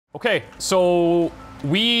Okay, so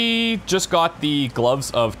we just got the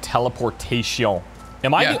gloves of teleportation.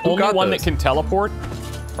 Am I the only one that can teleport?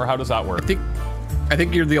 Or how does that work? I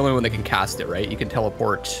think you're the only one that can cast it, right? You can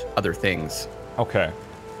teleport other things. Okay.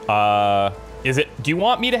 Do you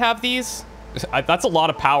want me to have these? That's a lot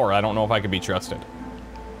of power. I don't know if I can be trusted.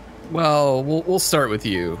 Well, we'll start with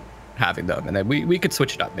you having them, and then we could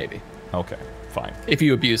switch it up maybe. Okay, fine. If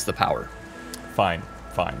you abuse the power. Fine.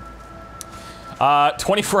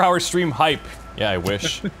 24-hour stream hype. Yeah, I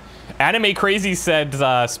wish. Anime Crazy said,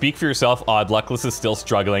 speak for yourself, Odd. Luckless is still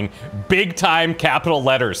struggling. Big time capital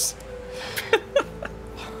letters.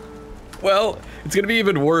 Well, it's going to be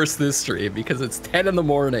even worse this stream because it's 10 in the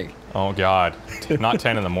morning. Oh, God. Not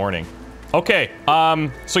 10 in the morning. Okay,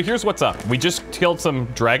 so here's what's up. We just killed some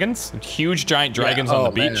dragons. Huge, giant dragons on the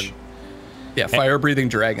beach. Man. Yeah, fire-breathing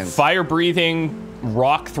dragons. Fire-breathing,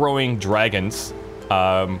 rock-throwing dragons.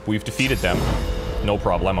 We've defeated them. No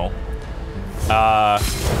problemo.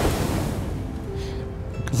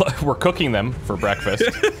 We're cooking them for breakfast.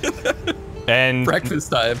 And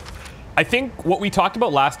breakfast time. I think what we talked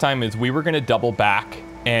about last time is we were going to double back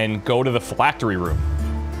and go to the phylactery room,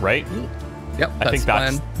 right? Yep, I think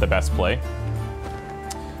that's the best play.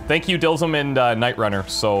 Thank you, Dilsum and Night Runner,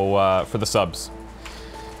 for the subs.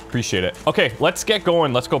 Appreciate it. Okay, let's get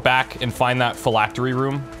going. Let's go back and find that phylactery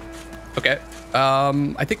room. Okay.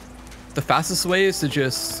 I think the fastest way is to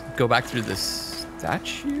just go back through this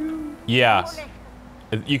statue? Yeah.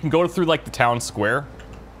 You can go through, like, the town square,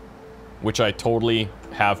 which I totally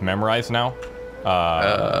have memorized now.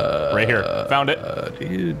 Right here. Found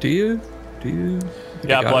it. Do you?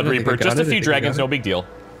 Yeah, Blood Reaper. Just a few dragons, no big deal.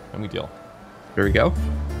 No big deal. Here we go.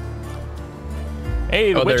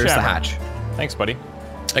 Hey, the witch there's hammer. the hatch. Thanks, buddy.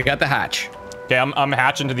 I got the hatch. Okay, I'm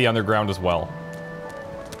hatching to the underground as well.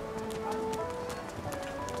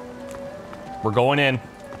 We're going in.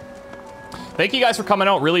 Thank you guys for coming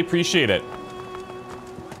out. Really appreciate it.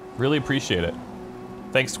 Really appreciate it.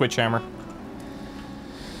 Thanks, Twitch Hammer.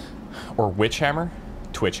 Or Witch Hammer?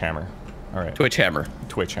 Twitch Hammer. All right. Twitch Hammer.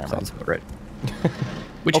 Twitch Hammer. Sounds about right.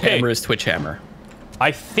 Which hammer is Twitch Hammer?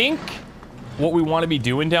 I think what we want to be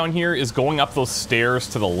doing down here is going up those stairs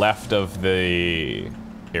to the left of the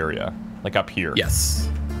area. Like up here. Yes.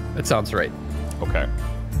 That sounds right. Okay.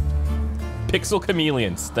 Pixel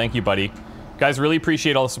Chameleons. Thank you, buddy. Guys, really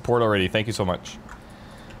appreciate all the support already. Thank you so much.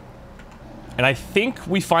 And I think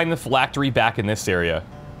we find the phylactery back in this area.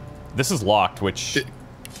 This is locked, which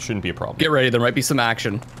shouldn't be a problem. Get ready. There might be some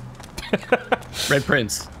action. Red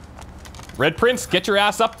Prince. Red Prince, get your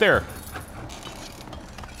ass up there.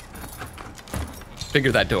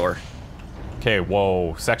 Figure that door. Okay,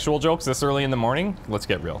 whoa. Sexual jokes this early in the morning? Let's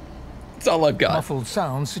get real. That's all I've got. Muffled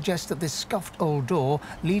sounds suggest that this scuffed old door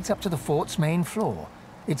leads up to the fort's main floor.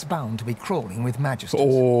 It's bound to be crawling with Magisters.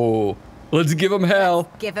 Oh, let's give him hell.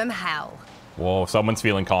 Give him hell. Whoa, someone's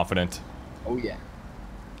feeling confident. Oh, yeah.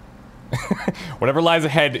 Whatever lies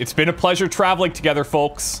ahead, it's been a pleasure traveling together,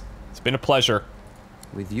 folks. It's been a pleasure.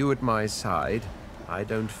 With you at my side, I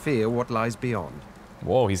don't fear what lies beyond.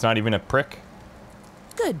 Whoa, he's not even a prick.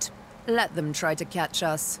 Good. Let them try to catch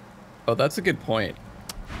us. Oh, that's a good point.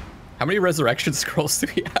 How many resurrection scrolls do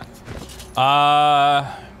we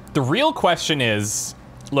have? The real question is,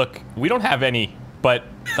 look, we don't have any, but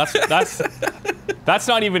that's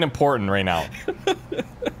not even important right now.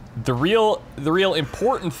 The real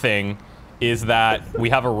important thing is that we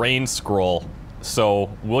have a rain scroll, so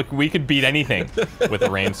we could beat anything with a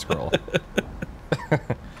rain scroll.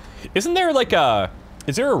 Isn't there like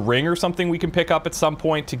is there a ring or something we can pick up at some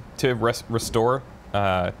point to restore,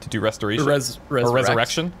 to do restoration or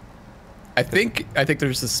resurrection? I think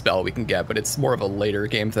there's a spell we can get, but it's more of a later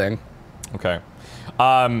game thing. Okay.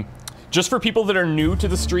 Just for people that are new to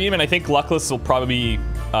the stream, and I think Luckless will probably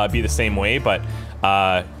be the same way, but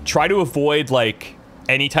try to avoid like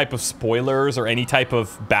any type of spoilers or any type of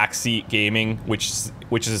backseat gaming, which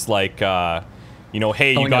is like, you know,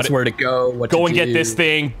 hey, you got where to go, go and get this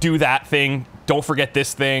thing, do that thing, don't forget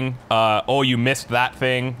this thing. Oh, you missed that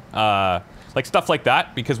thing, like stuff like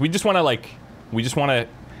that, because we just want to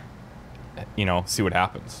you know, see what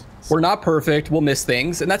happens. We're not perfect. We'll miss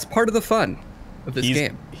things, and that's part of the fun of this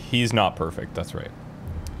game. He's not perfect. That's right.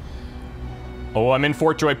 Oh, I'm in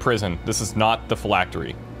Fort Joy Prison. This is not the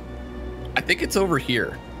phylactery. I think it's over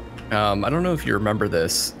here. I don't know if you remember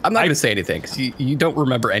this. I'm not going to say anything because you don't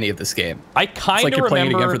remember any of this game. I kind of like you're remember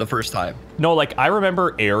playing it again for the first time. No, like I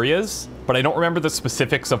remember areas, but I don't remember the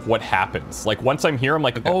specifics of what happens. Like once I'm here, I'm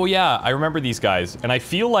like, oh yeah, I remember these guys, and I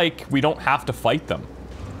feel like we don't have to fight them.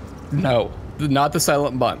 No, not the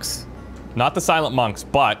silent monks. Not the silent monks,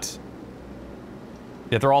 but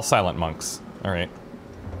yeah, they're all silent monks. All right.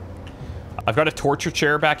 I've got a torture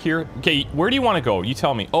chair back here. Okay, where do you want to go? You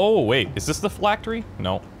tell me. Oh, wait. Is this the phylactery?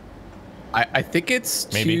 No. I think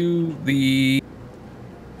it's Maybe. to the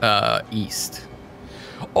east.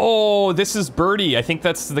 Oh, this is Birdie. I think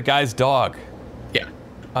that's the guy's dog.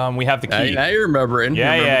 Yeah. We have the key. Now you're remembering.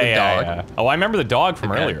 Yeah, you remember the dog. yeah. Oh, I remember the dog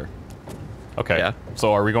from Okay. earlier. Okay. Yeah.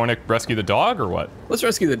 So are we going to rescue the dog or what? Let's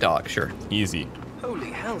rescue the dog, sure. Easy.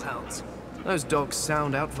 Holy hellhounds. Those dogs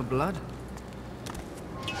sound out for blood.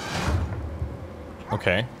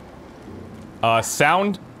 Okay.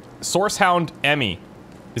 Source Hound Emmy.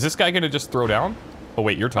 Is this guy gonna just throw down? Oh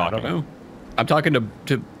wait, you're talking. I don't know. I'm talking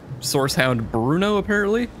to Source Hound Bruno,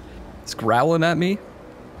 apparently. He's growling at me.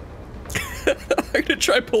 I'm gonna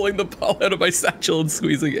try pulling the ball out of my satchel and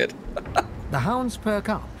squeezing it. The hounds perk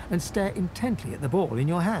up and stare intently at the ball in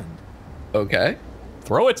your hand. Okay.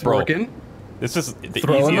 Throw it, bro. Working. This is the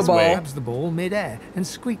Throwing the easiest ball. way. Grabs the ball mid-air and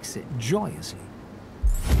squeaks it joyously.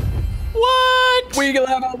 What? We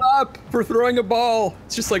leveled up for throwing a ball.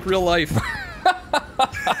 It's just like real life.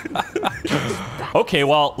 Okay,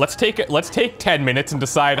 well, let's take 10 minutes and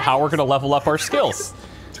decide how we're gonna level up our skills.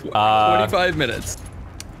 25 minutes.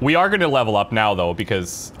 We are gonna level up now though,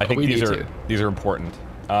 because I think we these need are to. important.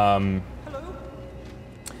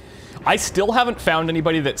 I still haven't found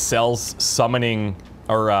anybody that sells summoning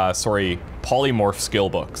or sorry, polymorph skill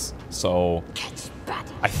books. So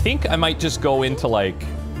I think I might just go into like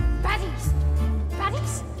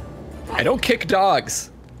I don't kick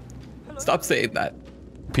dogs. Stop saying that.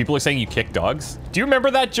 people are saying you kick dogs. Do you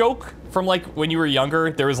remember that joke from like when you were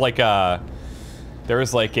younger? There was like a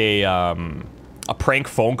prank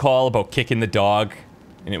phone call about kicking the dog,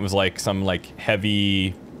 and it was like some like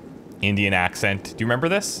heavy Indian accent. Do you remember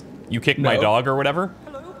this? You kicked my No. dog or whatever?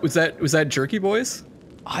 Was that Jerky Boys?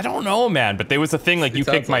 I don't know, man, but there was a thing like you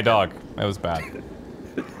sounds kicked my like dog. That was bad.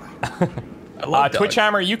 I love Twitch dogs.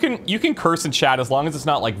 Hammer, you can curse in chat as long as it's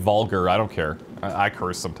not like vulgar. I don't care. I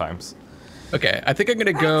curse sometimes. Okay, I think I'm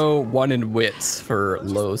gonna go 1 in wits for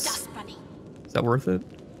Los. Is that worth it?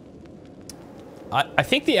 I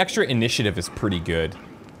think the extra initiative is pretty good.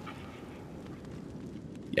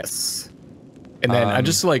 Yes. And then I'm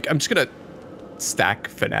just gonna stack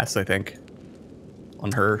finesse, I think,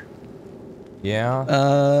 on her. Yeah.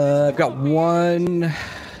 I've got 1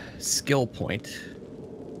 skill point.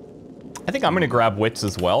 I think I'm gonna grab wits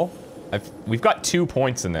as well. We've got 2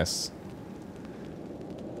 points in this.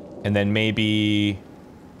 And then maybe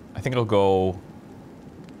I think it'll go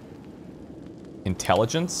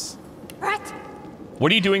intelligence.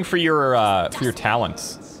 What are you doing for your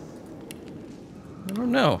talents? I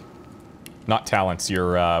don't know. Not talents,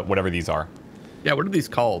 your whatever these are. Yeah, what are these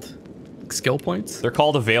called? Skill points? They're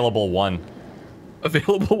called available 1.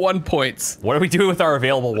 Available 1 points. What are we doing with our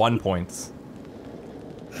available 1 points?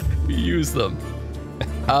 We use them.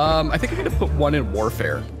 I think I'm gonna put 1 in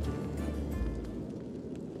warfare.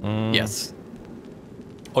 Yes.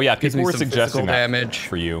 Oh yeah, Gives people me were some suggesting physical that damage.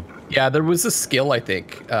 for you. Yeah, there was a skill I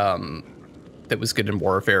think that was good in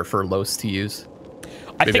warfare for Los to use.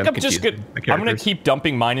 I Maybe think I'm I'm just confusing good. my I'm gonna characters. keep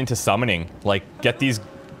dumping mine into summoning. Like, get these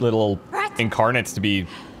little incarnates to be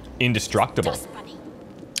indestructible.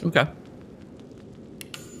 Okay.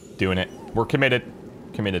 Doing it. We're committed.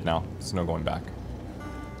 Committed now. There's no going back.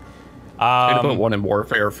 I'm gonna put 1 in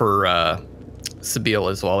warfare for Sabile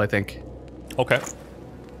as well, I think. Okay.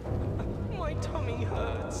 My tummy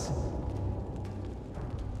hurts.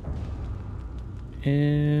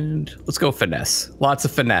 And let's go finesse. Lots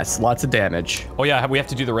of finesse, lots of damage. Oh yeah, we have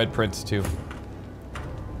to do the red prints too.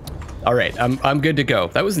 All right, I'm good to go.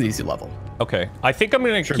 That was an easy level. Okay. I think I'm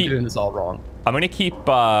gonna Sure, I'm keep. doing this all wrong. I'm gonna keep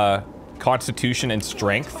Constitution and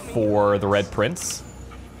Strength for the red prints,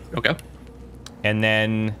 Okay. and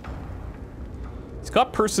then he's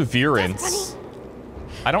got Perseverance.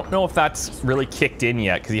 I don't know if that's really kicked in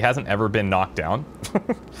yet because he hasn't ever been knocked down.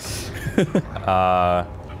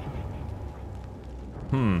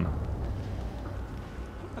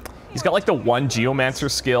 He's got like the 1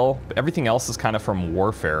 Geomancer skill, but everything else is kind of from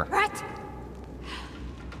Warfare.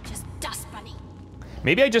 Just dust bunny.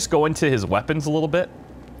 Maybe I just go into his weapons a little bit.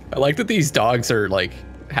 I like that these dogs are like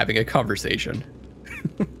having a conversation.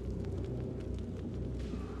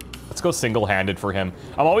 Let's go single-handed for him.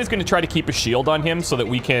 I'm always going to try to keep a shield on him so that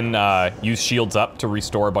we can use shields up to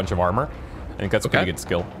restore a bunch of armor. I think that's a pretty good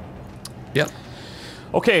skill. Yep.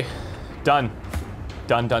 Okay, done.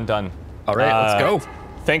 Done. All right, let's go.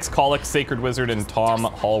 Thanks, Colic, Sacred Wizard, and Tom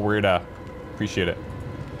Hallweirda. Appreciate it.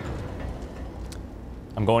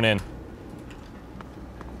 I'm going in.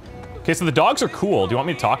 Okay, so the dogs are cool. Do you want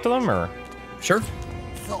me to talk to them, or? Sure.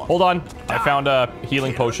 Hold on. I found a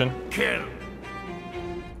healing potion.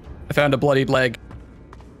 I found a bloodied leg.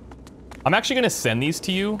 I'm actually gonna send these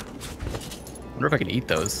to you. I wonder if I can eat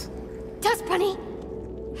those. Dust bunny.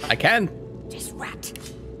 I can. This rat.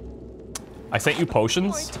 I sent you My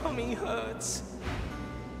potions. tummy hurts.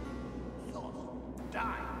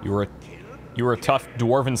 You were a tough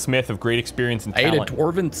dwarven smith of great experience and I ate talent. a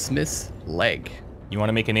dwarven smith's leg. You want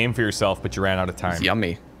to make a name for yourself, but you ran out of time. It's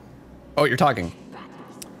yummy. Oh, you're talking.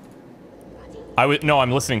 No,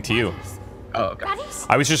 I'm listening to you. Oh, okay. Baddies.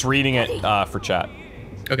 I was just reading it for chat.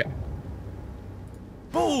 Okay.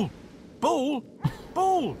 Bull! Bull!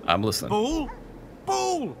 Bull! I'm listening. Bull!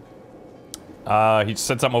 Bull! He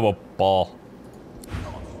said something about ball.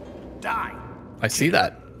 Die! I see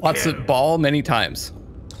that. Lots of ball many times.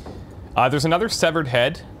 There's another severed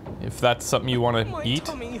head, if that's something you want to My eat.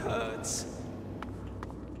 tummy hurts.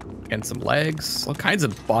 And some legs. All kinds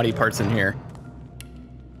of body parts in here.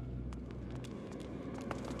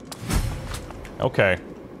 Okay.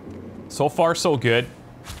 So far, so good.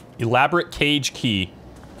 Elaborate cage key.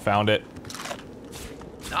 Found it.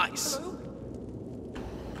 Nice.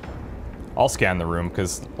 I'll scan the room,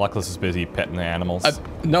 because Luckless is busy petting the animals.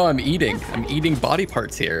 No, I'm eating. I'm eating body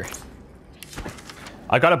parts here.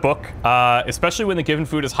 I got a book, especially when the given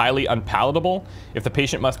food is highly unpalatable. If the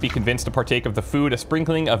patient must be convinced to partake of the food, a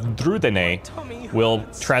sprinkling of drudene will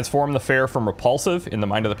transform the fare from repulsive in the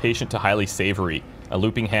mind of the patient to highly savory. A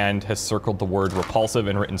looping hand has circled the word repulsive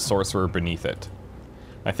and written sorcerer beneath it.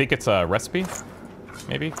 I think it's a recipe,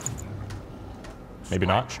 maybe? Maybe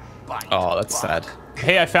not. Oh, that's sad.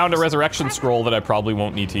 Hey, I found a resurrection scroll that I probably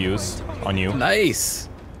won't need to use on you. Nice.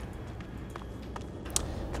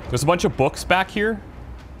 There's a bunch of books back here.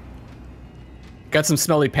 Got some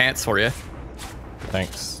smelly pants for you.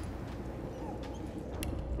 Thanks.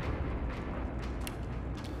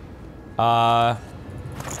 I'm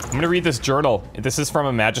gonna read this journal. This is from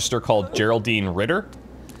a magister called Geraldine Ritter.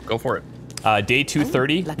 Go for it. Day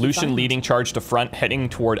 230, lucky Lucian find. leading charge to front, heading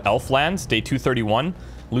toward Elflands. Day 231,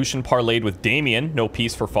 Lucian parlayed with Damien, no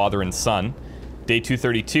peace for father and son. Day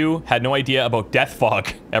 232, had no idea about death fog.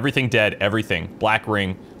 Everything dead, everything. Black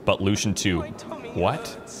ring, but Lucian too. My tummy What?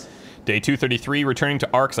 hurts. Day 233, returning to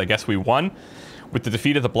Arcs, I guess we won. With the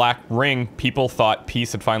defeat of the Black Ring, people thought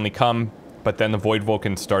peace had finally come, but then the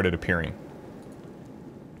Voidwoken started appearing.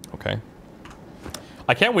 Okay.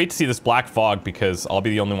 I can't wait to see this black fog because I'll be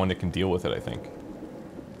the only one that can deal with it, I think.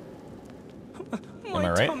 Am I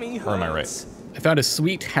right? tummy Or am I right? hurts. I found a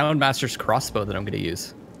sweet Houndmaster's crossbow that I'm going to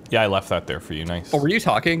use. Yeah, I left that there for you. Nice. Oh, were you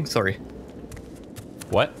talking? Sorry.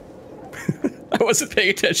 What? I wasn't paying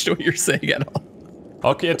attention to what you're saying at all.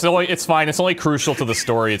 Okay, it's fine. It's only crucial to the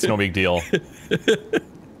story. It's no big deal.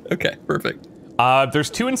 Okay, perfect. There's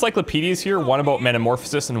two encyclopedias here, one about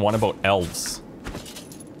metamorphosis and one about elves.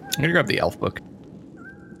 I'm going to grab the elf book.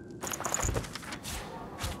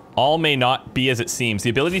 All may not be as it seems. The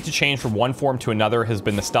ability to change from one form to another has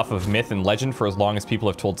been the stuff of myth and legend for as long as people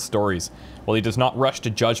have told stories. While he does not rush to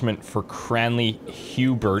judgment for Cranley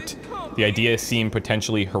Hubert, the idea seemed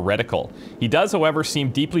potentially heretical. He does, however,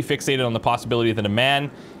 seem deeply fixated on the possibility that a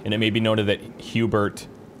man, and it may be noted that Hubert,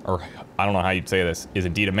 or I don't know how you'd say this, is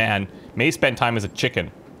indeed a man, may spend time as a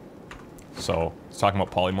chicken. So, he's talking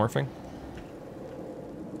about polymorphing.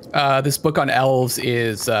 This book on elves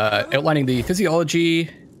is outlining the physiology,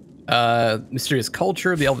 mysterious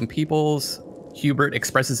culture of the elven peoples. Hubert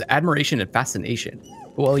expresses admiration and fascination,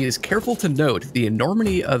 but while he is careful to note the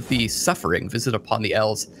enormity of the suffering visited upon the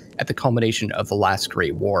elves at the culmination of the last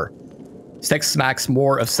Great War. This text smacks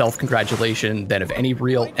more of self-congratulation than of any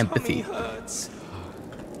real empathy. Hurts.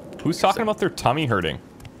 Who's talking about their tummy hurting?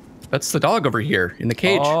 That's the dog over here in the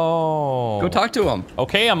cage. Oh. Go talk to him.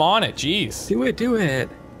 Okay, I'm on it. Jeez. Do it, do it.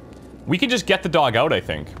 We can just get the dog out, I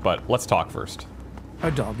think, but let's talk first. A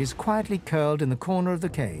dog is quietly curled in the corner of the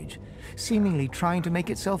cage, seemingly trying to make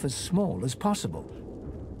itself as small as possible.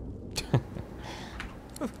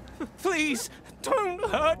 Please, don't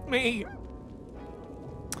hurt me.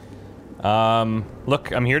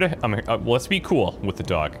 Look, I'm here to. Let's be cool with the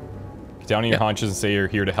dog. Get down on your haunches and say you're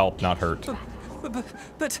here to help, not hurt.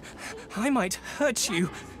 But I might hurt you.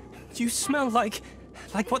 You smell like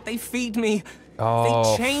what they feed me.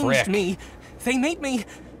 Oh, They changed frick. me. They made me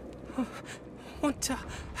want to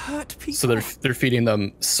hurt people. So they're feeding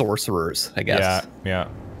them sorcerers, I guess. Yeah.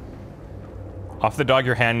 Off the dog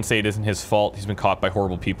your hand and say it isn't his fault. He's been caught by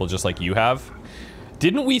horrible people just like you have.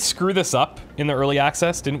 Didn't we screw this up in the early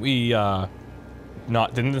access? Didn't we,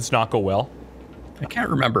 didn't this not go well? I can't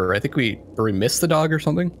remember. I think we missed the dog or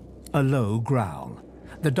something. A low growl.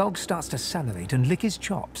 The dog starts to salivate and lick his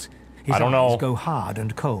chops. His I don't eyes know. go hard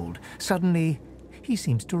and cold. Suddenly, he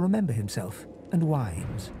seems to remember himself and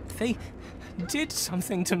whines. They did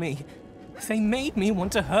something to me. They made me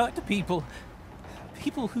want to hurt people.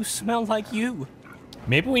 People who smell like you.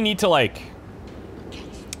 Maybe we need to, like,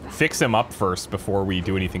 fix him up first before we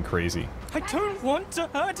do anything crazy. I don't want to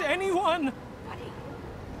hurt anyone.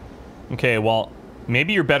 Okay, well,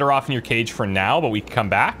 maybe you're better off in your cage for now, but we can come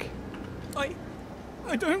back?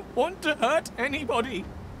 I don't want to hurt anybody.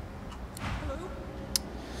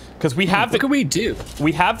 Because we have what can we do?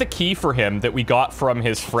 We have the key for him that we got from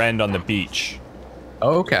his friend on the beach.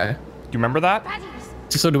 Oh, okay. Do you remember that?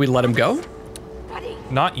 So do we let him go?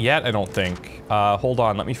 Not yet, I don't think. Hold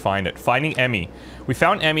on, let me find it. Finding Emmy. We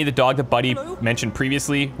found Emmy, the dog that Buddy mentioned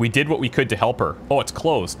previously. We did what we could to help her. Oh, it's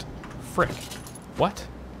closed. Frick. What?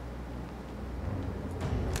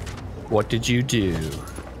 What did you do?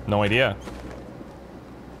 No idea.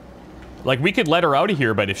 Like, we could let her out of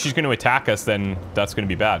here, but if she's going to attack us, then that's going to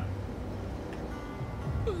be bad.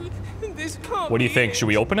 This can't What do you be think? it. Should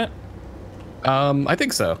we open it? I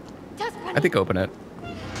think so. I think open it.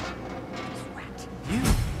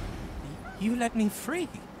 You let me free.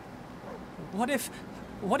 What if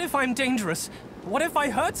I'm dangerous? What if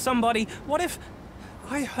I hurt somebody? What if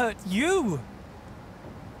I hurt you?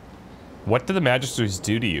 What did the Magisters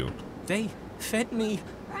do to you? They fed me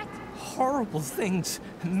horrible things.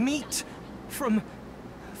 Meat from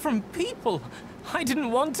people. I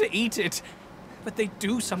didn't want to eat it, but they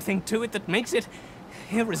do something to it that makes it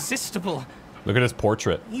irresistible. Look at his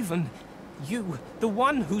portrait. Even you, the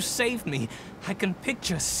one who saved me, I can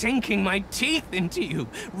picture sinking my teeth into you,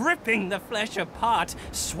 ripping the flesh apart,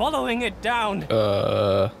 swallowing it down.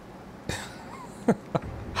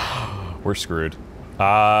 We're screwed.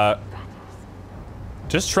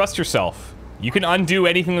 Just trust yourself. You can undo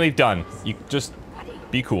anything they've done. You just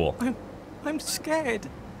be cool. I'm scared.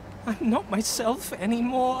 I'm not myself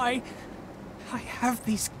anymore. I have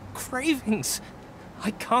these cravings.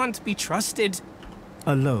 I can't be trusted.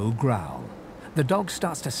 A low growl. The dog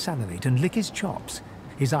starts to salivate and lick his chops.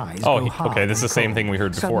 His eyes Oh, go hard okay, this is and the same cold. thing we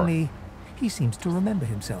heard before. Suddenly, he seems to remember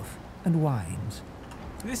himself and whines.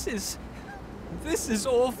 This is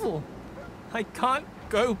awful. I can't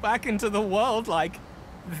go back into the world like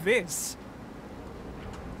this.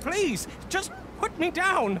 Please, just put me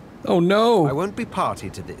down. Oh no! I won't be party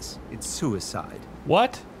to this. It's suicide.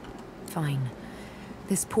 What? Fine.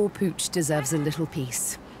 This poor pooch deserves a little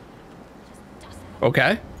peace.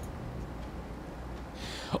 Okay.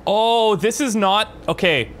 Oh, this is not...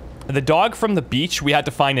 Okay, the dog from the beach, we had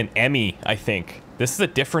to find an Emmy, I think. This is a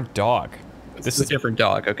different dog. This is a different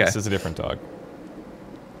dog, okay. This is a different dog.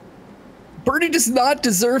 Birdie does not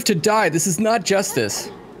deserve to die. This is not justice.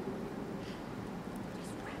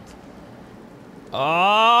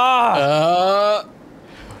 Ah!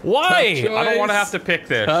 Why? Tough I don't want to choice. have to pick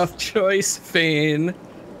this. Tough choice, Fane.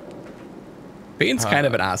 Fane's kind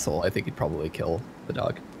of an asshole. I think he'd probably kill the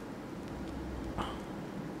dog.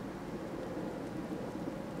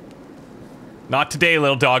 Not today,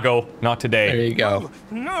 little doggo. Not today. There you go.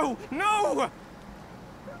 No, no!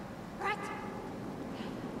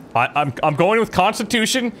 I'm going with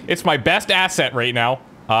Constitution. It's my best asset right now.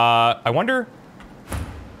 I wonder...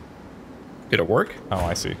 Did it work? Oh,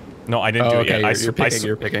 I see. No, I didn't do it okay, yet.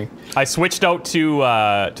 you're picking. I switched out to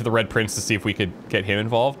the Red Prince to see if we could get him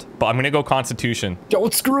involved, but I'm gonna go Constitution.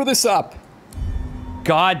 Don't screw this up.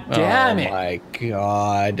 God damn it! Oh my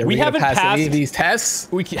god. Are We gonna haven't pass any passed- of these tests?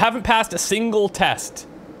 We haven't passed a single test.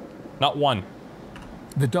 Not one.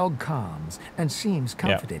 The dog calms and seems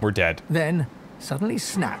comforted. Yeah, we're dead. Then suddenly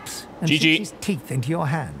snaps and GG. sinks his teeth into your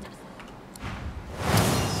hand.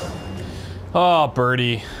 Oh,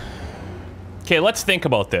 Birdie. Okay, let's think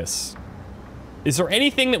about this. Is there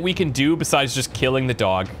anything that we can do besides just killing the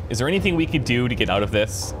dog? Is there anything we could do to get out of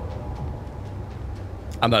this?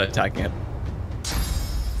 I'm not attacking it.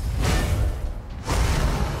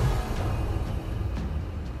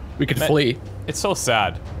 We could flee. It's so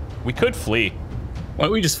sad. We could flee. Why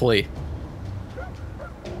don't we just flee?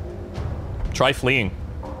 Try fleeing.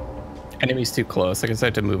 Enemy's too close. I guess I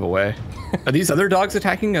have to move away. Are these other dogs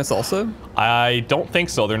attacking us also? I don't think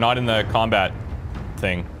so. They're not in the combat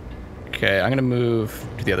thing. Okay, I'm gonna move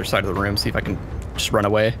to the other side of the room, see if I can just run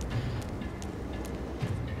away.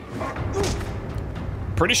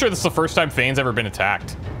 Pretty sure this is the first time Fane's ever been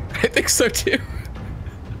attacked. I think so too.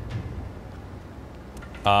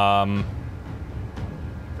 I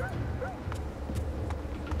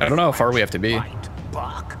don't know how far we have to be. Fight,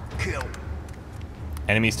 bark, kill.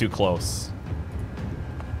 Enemy's too close.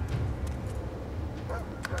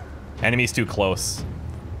 Enemy's too close.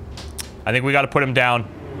 I think we gotta put him down.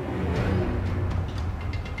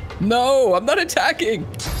 No, I'm not attacking.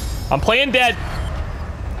 I'm playing dead.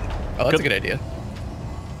 Oh, that's a good idea.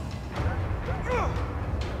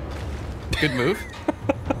 Good move.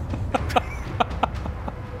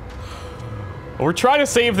 We're trying to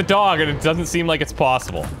save the dog, and it doesn't seem like it's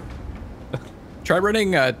possible. Try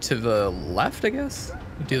running to the left, I guess.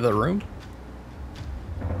 To the room.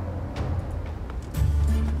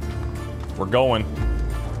 We're going.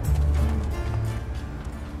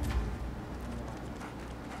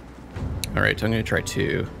 All right, I'm gonna try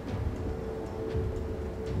 2.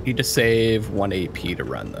 Need to save 1 AP to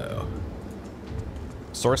run though.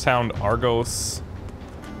 Sourcehound, Argos.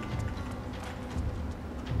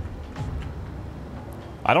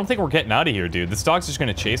 I don't think we're getting out of here, dude. This dog's just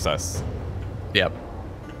gonna chase us. Yep.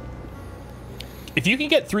 If you can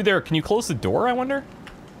get through there, can you close the door, I wonder?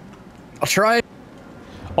 I'll try.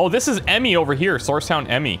 Oh, this is Emmy over here. Sourcehound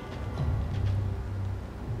Emmy.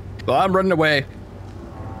 Well, I'm running away.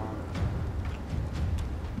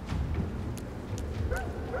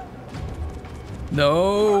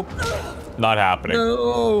 No. Not happening.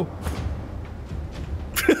 No.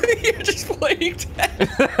 You're just playing dead.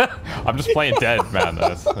 I'm just playing dead, man.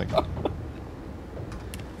 That's like...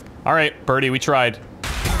 All right, Birdie, we tried.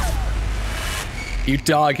 You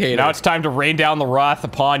dog hater. Now it's time to rain down the wrath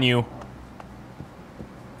upon you.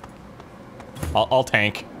 I'll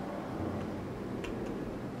tank.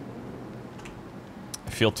 I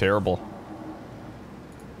feel terrible.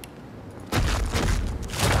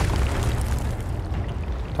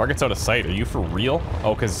 Target's out of sight. Are you for real?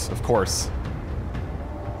 Oh, because, of course.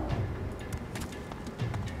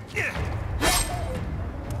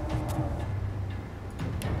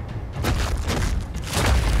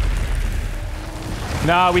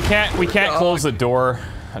 Nah, we can't close the door,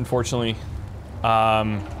 unfortunately.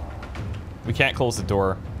 We can't close the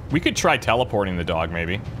door. We could try teleporting the dog,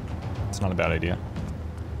 maybe. It's not a bad idea.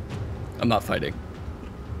 I'm not fighting.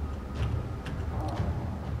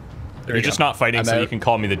 You're just not fighting, so you can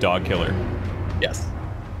call me the dog killer. Yes.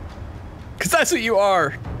 Because that's what you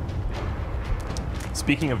are.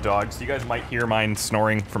 Speaking of dogs, you guys might hear mine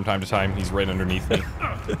snoring from time to time. He's right underneath me.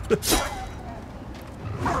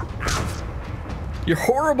 You're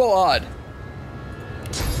horrible, Odd.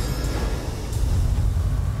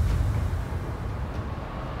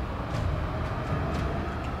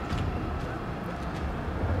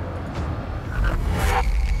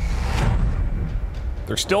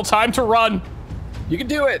 There's still time to run. You can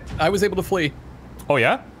do it. I was able to flee. Oh,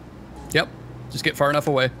 yeah? Yep. Just get far enough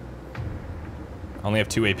away. I only have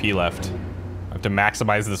 2 AP left. I have to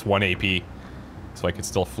maximize this 1 AP so I can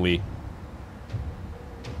still flee.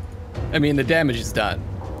 I mean, the damage is done.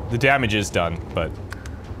 The damage is done, but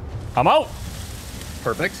I'm out.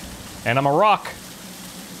 Perfect. And I'm a rock.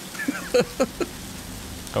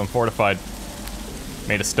 Going fortified.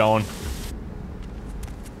 Made of stone.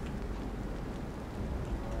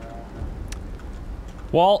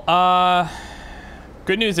 Well,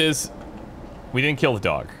 good news is we didn't kill the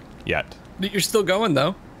dog yet. You're still going,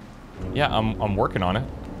 though. Yeah, I'm working on it.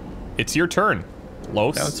 It's your turn,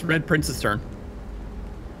 Los. No, it's Red Prince's turn.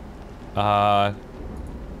 No,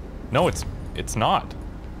 it's not.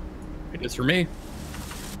 It is for me.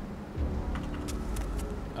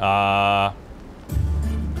 I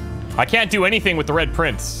can't do anything with the Red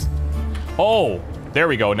Prince. Oh, there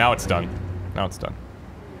we go. Now it's done. Now it's done.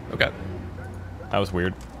 Okay. That was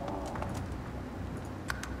weird.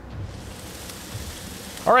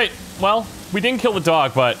 All right. Well, we didn't kill the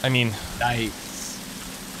dog, but I mean...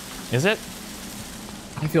 Nice. Is it?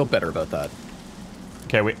 I feel better about that.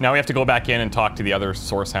 Okay, now we have to go back in and talk to the other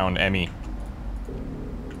Sourcehound, Emmy.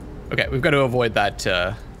 Okay, we've got to avoid that,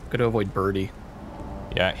 got to avoid Birdie.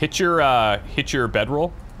 Yeah, hit your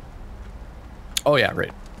bedroll. Oh yeah,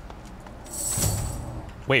 right.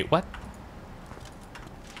 Wait, what?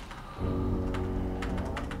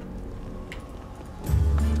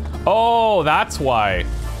 Oh, that's why.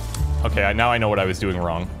 Okay, now I know what I was doing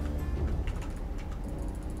wrong.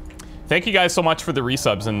 Thank you guys so much for the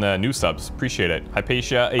resubs and the new subs. Appreciate it.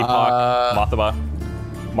 Hypatia, Apoc,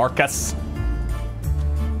 Mothaba, Marcus.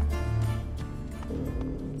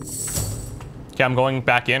 Okay, I'm going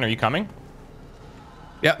back in. Are you coming?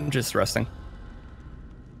 Yeah, I'm just resting.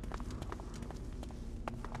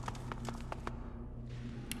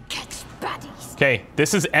 Catch baddies. Okay,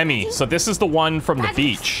 this is Emmy. So this is the one from the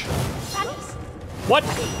beach. Baddies. What?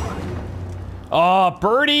 Oh,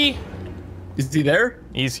 Birdie. Is he there?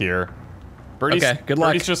 He's here. Birdie's, okay, good luck.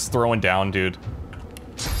 Birdie's just throwing down, dude.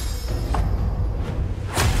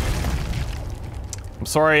 I'm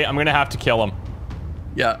sorry, I'm gonna have to kill him.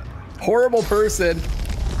 Yeah. Horrible person.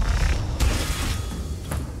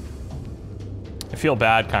 I feel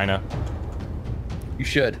bad, kinda. You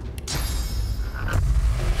should.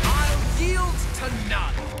 I'll yield to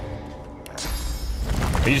none.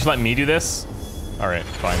 Are you just letting me do this? All right,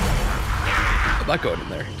 fine. I'm not going in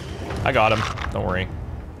there. I got him. Don't worry.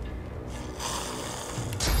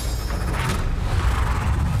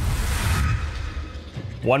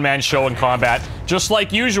 One-man show in combat, just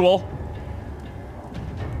like usual.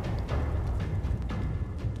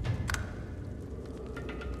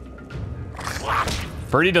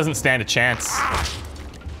 Birdie doesn't stand a chance.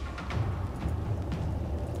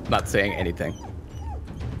 Not saying anything.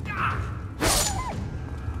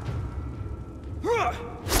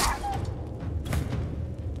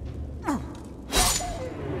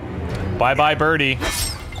 Bye-bye, Birdie.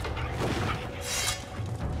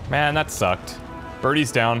 Man, that sucked.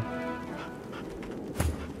 Birdie's down.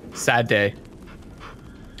 Sad day.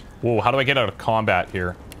 Whoa, how do I get out of combat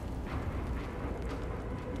here?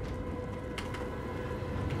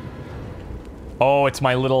 Oh, it's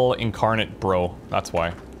my little incarnate bro. That's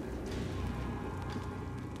why.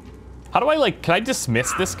 How do I, like, can I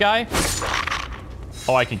dismiss this guy?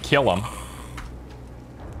 Oh, I can kill him.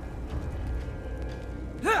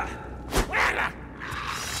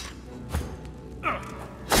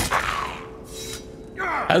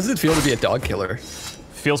 How does it feel to be a dog killer?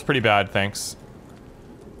 Feels pretty bad, thanks.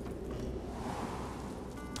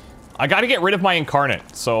 I gotta get rid of my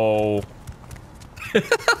incarnate, so...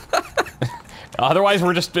 Otherwise,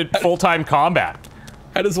 we're just in full-time combat.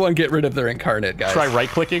 How does one get rid of their incarnate, guys? Try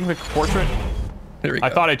right-clicking the portrait? There we go. I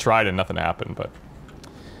thought I tried and nothing happened, but...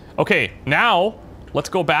 Okay, now, let's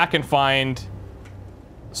go back and find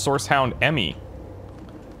Source Hound Emmy.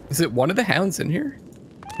 Is it one of the hounds in here?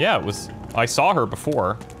 Yeah, it was... I saw her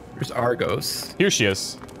before. There's Argos. Here she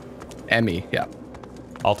is. Emmy, yeah.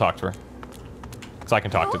 I'll talk to her. Because I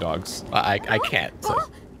can talk to dogs. I can't, so...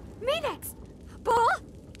 Me next. Ball.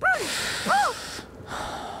 Birdie. Ball.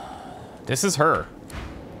 This is her.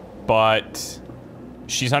 But...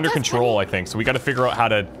 she's under control, I think. So we got to figure out how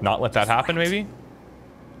to not let that happen, maybe?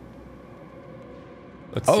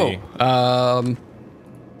 Let's see. I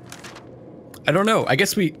don't know. I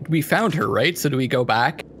guess we found her, right? So do we go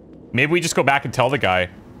back? Maybe we just go back and tell the guy.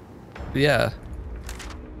 Yeah.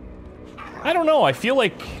 I don't know. I feel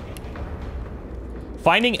like...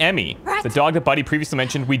 Finding Emmy, the dog that Buddy previously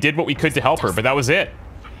mentioned, we did what we could to help her, but that was it.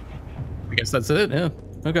 I guess that's it, yeah.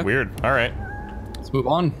 Okay. Weird. All right. Let's move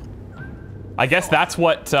on. I guess that's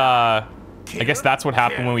what, I guess that's what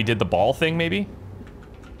happened when we did the ball thing, maybe?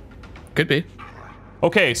 Could be.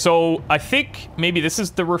 Okay, so I think maybe this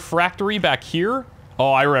is the refractory back here.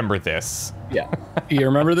 Oh, I remember this. Yeah. You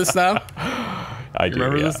remember this now? I do,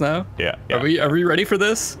 remember this now? Yeah. Are we ready for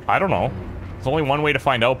this? I don't know. There's only one way to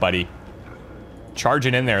find out, buddy.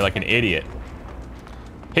 Charging in there like an idiot.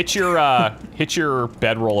 Hit your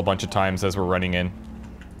bedroll a bunch of times as we're running in.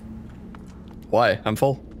 Why? I'm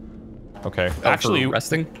full. Okay. Oh, actually,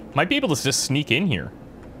 resting? Might be able to just sneak in here.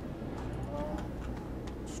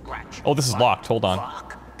 Oh, this is locked. Hold on.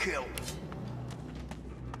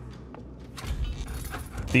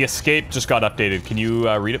 The escape just got updated. Can you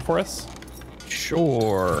read it for us?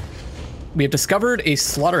 Sure. We have discovered a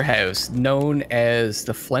slaughterhouse known as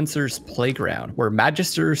the FLENSER's Playground, where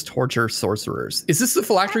Magisters torture sorcerers. Is this the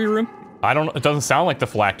phylactery room? I don't know. It doesn't sound like the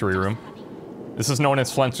phylactery room. This is known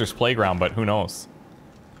as FLENSER's Playground, but who knows?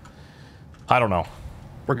 I don't know.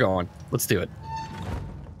 We're going. Let's do it.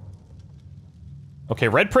 Okay,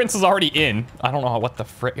 Red Prince is already in. I don't know what the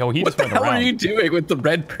frick. Oh, he just went around. What the hell are you doing with the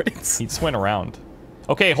Red Prince? He just went around.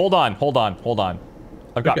 Okay, hold on.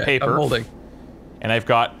 I've got paper. I'm holding. And I've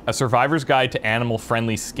got a survivor's guide to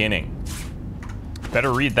animal-friendly skinning.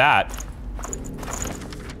 Better read that.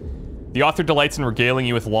 The author delights in regaling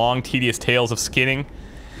you with long, tedious tales of skinning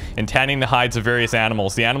and tanning the hides of various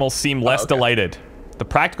animals. The animals seem less delighted. The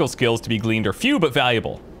practical skills to be gleaned are few but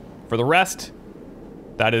valuable. For the rest,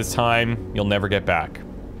 that is time you'll never get back.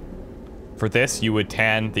 For this, you would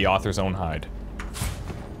tan the author's own hide.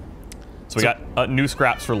 So we got new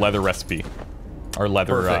scraps for leather recipe. Or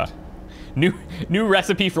leather, new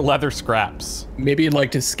recipe for leather scraps. Maybe you'd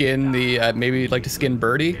like to skin the, maybe you'd like to skin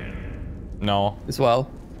Birdie? No. As well?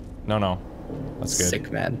 No. That's good. Sick,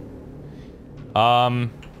 man.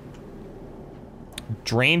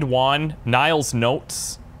 Drained wand, Niles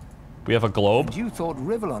notes. We have a globe. And you thought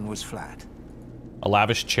Rivellon was flat. A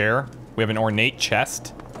lavish chair. We have an ornate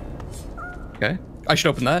chest. Okay. I should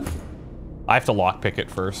open that. I have to lockpick it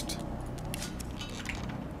first.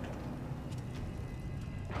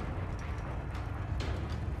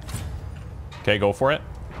 Okay, go for it.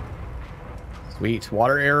 Sweet.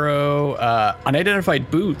 Water arrow. Unidentified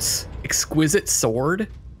boots. Exquisite sword.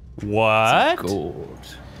 What?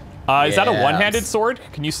 Gold. Is that a one-handed sword?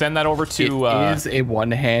 Can you send that over to... It is a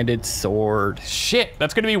one-handed sword. Shit,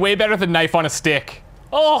 that's gonna be way better than knife on a stick.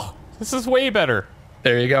 Oh, this is way better.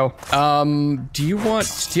 There you go. Do you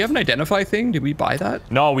have an identify thing? Did we buy that?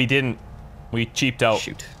 No, we didn't. We cheaped out.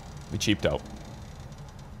 Shoot. We cheaped out.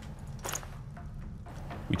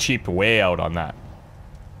 We cheaped way out on that.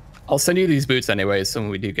 I'll send you these boots anyway, so when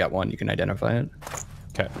we do get one, you can identify it.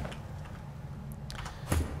 Okay.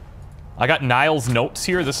 I got Niles' notes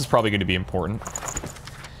here. This is probably going to be important.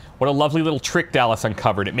 What a lovely little trick Dallas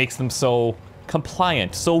uncovered. It makes them so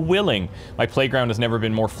compliant, so willing. My playground has never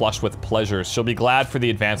been more flushed with pleasures. She'll be glad for the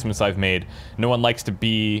advancements I've made. No one likes to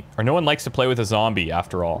play with a zombie,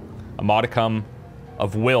 after all. A modicum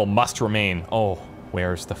of will must remain. Oh,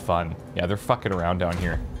 where's the fun? Yeah, they're fucking around down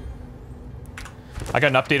here. I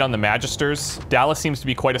got an update on the Magisters. Dallas seems to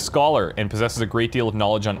be quite a scholar and possesses a great deal of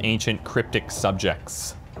knowledge on ancient cryptic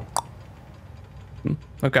subjects.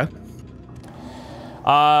 Okay.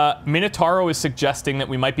 Minotauro is suggesting that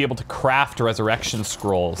we might be able to craft resurrection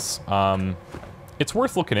scrolls. It's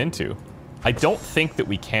worth looking into. I don't think that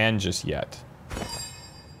we can just yet.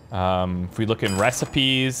 If we look in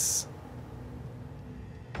recipes...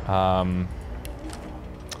 in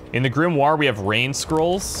the Grimoire, we have rain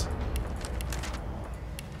scrolls.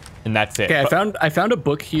 And that's it. Okay, I found a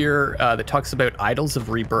book here that talks about idols of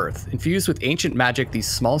rebirth. Infused with ancient magic, these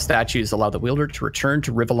small statues allow the wielder to return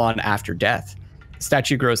to Rivellon after death. The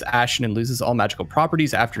statue grows ashen and loses all magical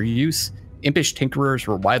properties after use. Impish tinkerers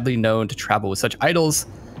were widely known to travel with such idols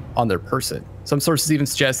on their person. Some sources even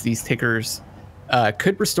suggest these tinkers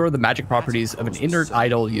could restore the magic properties of an inert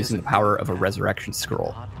idol using the power of a resurrection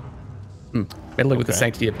scroll. Meddling with the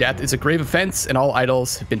sanctity of death is a grave offense, and all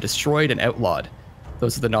idols have been destroyed and outlawed.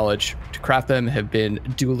 Those with the knowledge to craft them have been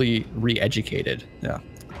duly re-educated. Yeah,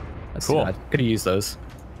 that's cool. Could have used those.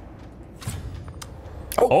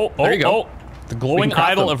 There you go. The glowing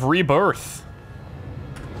idol of rebirth.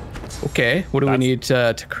 Okay, what do we need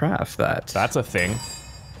to craft that? That's a thing.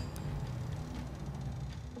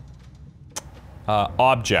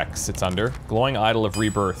 Objects, it's under. Glowing idol of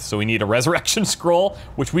rebirth. So we need a resurrection scroll,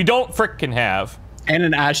 which we don't frickin' have. And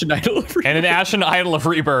an ashen idol of rebirth. And an ashen idol of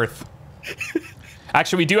rebirth.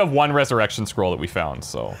 Actually, we do have one resurrection scroll that we found,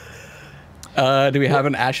 so. Do we have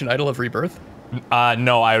an ashen idol of rebirth?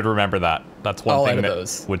 No, I would remember that. That's one thing that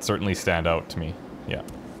those would certainly stand out to me. Yeah.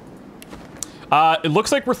 It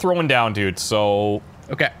looks like we're throwing down, dude, so...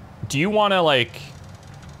 Okay. Do you want to, like...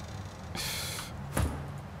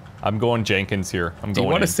 I'm going Jenkins here. Do you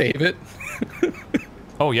want to save it?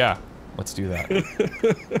 Oh, yeah. Let's do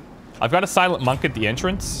that. I've got a silent monk at the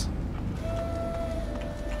entrance.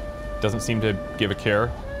 Doesn't seem to give a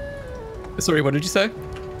care. Sorry, what did you say?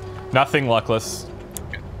 Nothing, Luckless.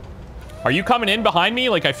 Are you coming in behind me?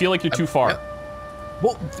 Like, I feel like you're too far.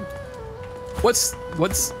 Well,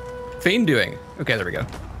 what's Fane doing? Okay, there we go.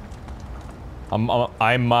 I'm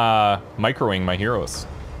microing my heroes.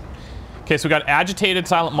 Okay, so we got agitated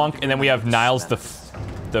silent monk, and then we have Niles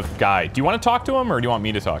the guy. Do you want to talk to him, or do you want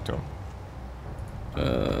me to talk to him?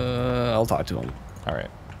 I'll talk to him. All right.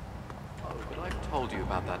 Oh, but I've told you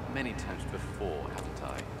about that many times before, haven't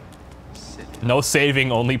I? Silly. No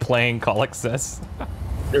saving, only playing, Colic says.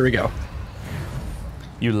 There we go.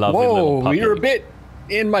 You lovely little puppy. You're a bit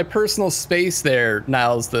in my personal space there,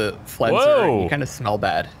 Niles the Flenser. Whoa. You kind of smell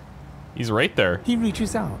bad. He's right there. He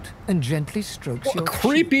reaches out and gently strokes your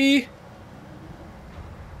creepy.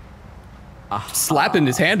 Slapping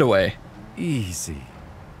his hand away. Easy.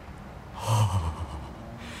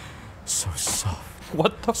 So soft.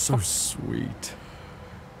 What the So sweet.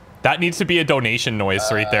 That needs to be a donation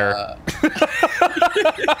noise right there.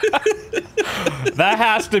 That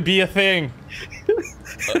has to be a thing.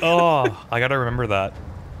 Oh, I gotta remember that.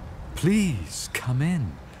 Please, come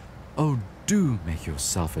in. Oh, do make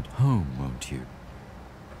yourself at home, won't you?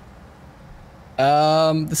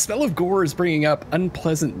 The smell of gore is bringing up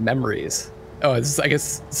unpleasant memories. Oh, is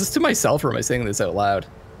this to myself, or am I saying this out loud?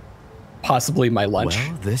 Possibly my lunch.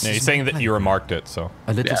 Well, this You're is saying that you remarked it, so.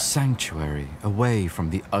 a little sanctuary away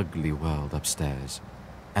from the ugly world upstairs.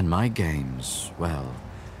 And my games, well,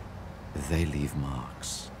 they leave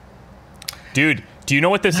marks. Dude, do you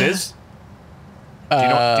know what this is? Do you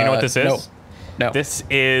know what this is? No. This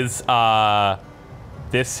is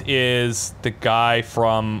the guy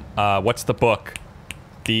from what's the book?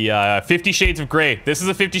 The 50 Shades of Grey. This is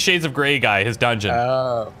a 50 Shades of Grey guy, his dungeon.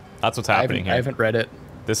 Oh. That's what's happening here. I haven't read it.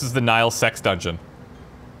 This is the Niles sex dungeon.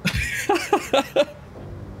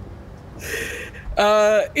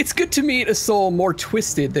 It's good to meet a soul more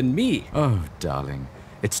twisted than me. Oh, darling,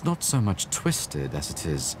 it's not so much twisted as it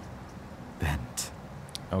is bent.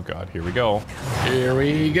 Oh god, here we go. Here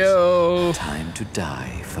we go. Time to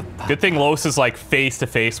die for Good thing Los is like face to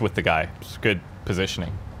face with the guy. It's good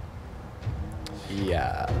positioning.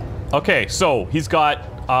 Yeah. Okay, so he's got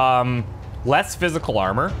less physical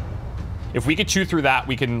armor. If we could chew through that,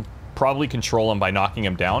 we can probably control him by knocking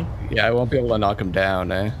him down. Yeah, I won't be able to knock him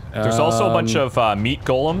down, eh? There's also a bunch of meat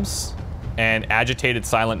golems and agitated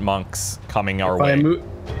silent monks coming our way.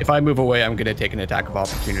 If I move away, I'm gonna take an attack of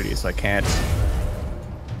opportunity, so I can't.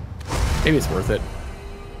 Maybe it's worth it.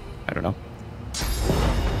 I don't know.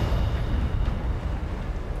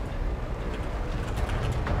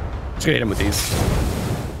 Just gonna hit him with these.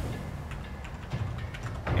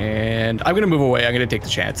 And I'm gonna move away. I'm gonna take the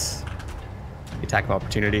chance. The attack of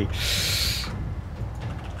opportunity.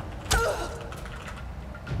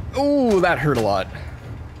 Ooh, that hurt a lot.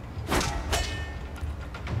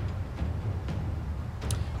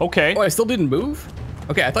 Okay. Oh, I still didn't move?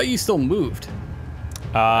 Okay, I thought you still moved.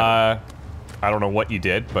 I don't know what you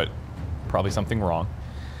did, but probably something wrong.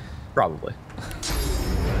 Probably.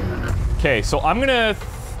 Okay, so I'm gonna...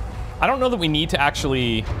 I don't know that we need to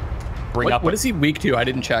actually bring up... What is he weak to? I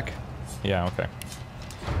didn't check. Yeah, okay.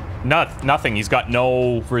 Nothing. He's got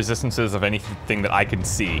no resistances of anything that I can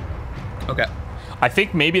see. Okay. I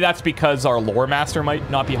think maybe that's because our lore master might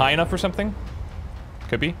not be high enough or something.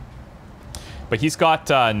 Could be. But he's got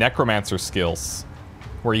necromancer skills,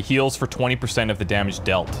 where he heals for 20% of the damage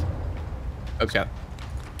dealt. Okay.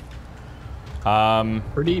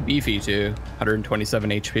 Pretty beefy too. 127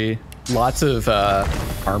 HP. Lots of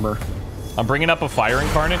armor. I'm bringing up a fire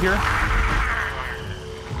incarnate here.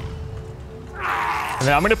 And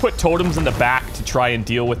then I'm going to put totems in the back to try and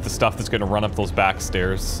deal with the stuff that's going to run up those back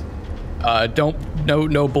stairs.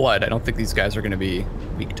 No blood. I don't think these guys are going to be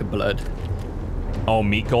weak to blood. Oh,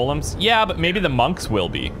 meat golems? Yeah, but maybe the monks will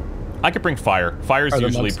be. I could bring fire. Fire's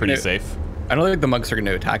usually pretty safe. I don't think the monks are going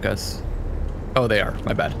to attack us. Oh, they are.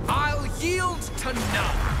 My bad. I'll yield to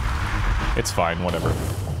none. It's fine, whatever.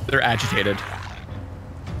 They're agitated.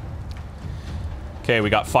 Okay, we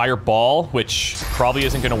got fireball, which probably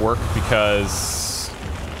isn't going to work because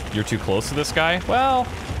you're too close to this guy. Well,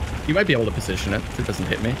 you might be able to position it if it doesn't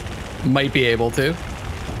hit me. Might be able to.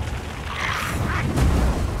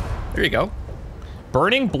 There you go.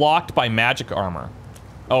 Burning blocked by magic armor.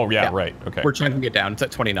 Oh, yeah, right. Okay. We're chunking it down. It's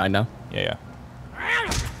at 29 now. Yeah.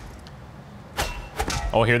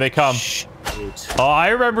 Oh, here they come. Shoot. Oh, I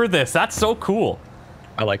remember this. That's so cool.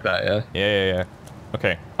 I like that, yeah. Yeah.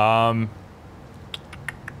 Okay. I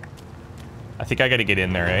think I gotta get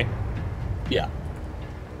in there, eh? Yeah.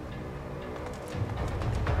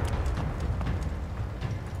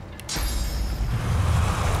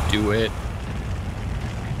 Do it.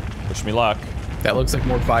 Wish me luck. That looks like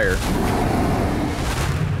more fire.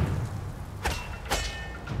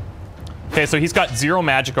 Okay, so he's got 0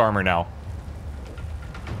 magic armor now.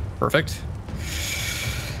 Perfect.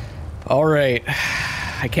 All right.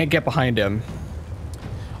 I can't get behind him.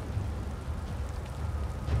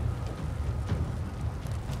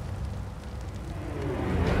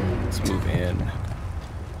 Let's move in.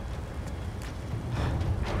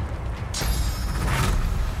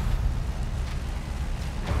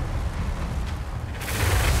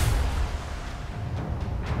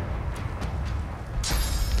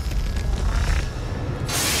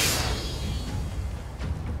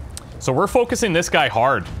 So we're focusing this guy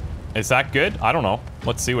hard. Is that good? I don't know.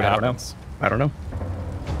 Let's see what happens. I don't know.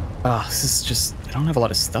 Oh, this is just... I don't have a lot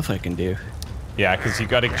of stuff I can do. Yeah, because you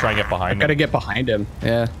got to try and get behind him. I got to get behind him.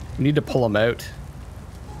 Yeah. We need to pull him out.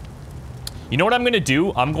 You know what I'm going to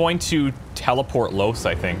do? I'm going to teleport Los,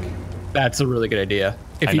 I think. That's a really good idea.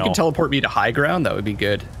 If you can teleport me to high ground, that would be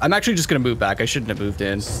good. I'm actually just going to move back. I shouldn't have moved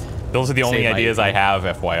in. Those are the only ideas I have,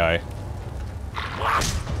 FYI.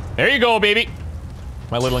 There you go, baby.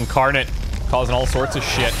 My little incarnate causing all sorts of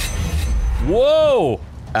shit. Whoa!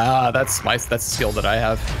 That's a skill that I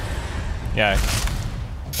have. Yeah.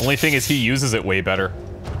 Only thing is he uses it way better.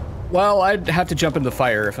 Well, I'd have to jump in the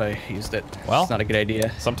fire if I used it. Well, it's not a good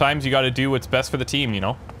idea. Sometimes you got to do what's best for the team, you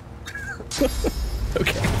know?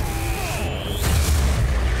 Okay.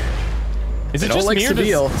 Is it just me or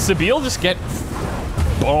does Sabine just get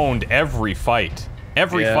boned every fight?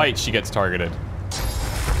 Every fight she gets targeted.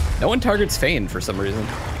 No one targets Fane for some reason.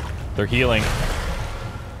 They're healing.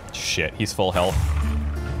 Shit, he's full health.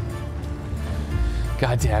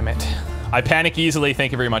 God damn it. I panic easily.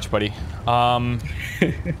 Thank you very much, buddy.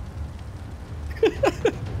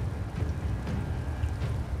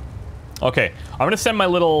 Okay, I'm gonna send my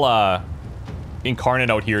little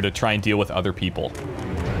incarnate out here to try and deal with other people.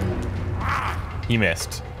 He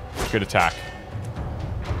missed. Good attack.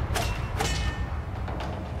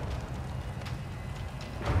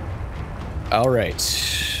 All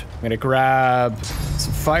right. I'm gonna grab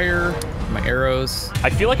some fire, my arrows. I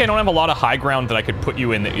feel like I don't have a lot of high ground that I could put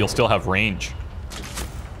you in that you'll still have range.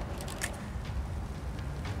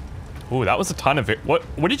 Ooh, that was a ton of it. What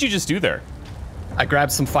did you just do there? I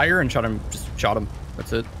grabbed some fire and shot him.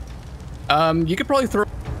 That's it. You could probably throw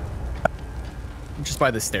just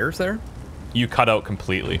by the stairs there. You cut out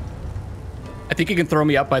completely. I think you can throw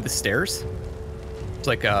me up by the stairs. It's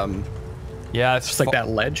like yeah, it's just like that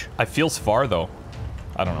ledge. It feels far though.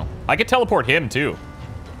 I don't know. I could teleport him too.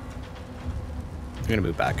 I'm gonna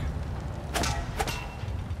move back.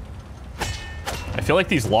 I feel like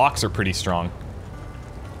these locks are pretty strong.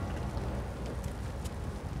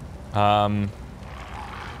 Do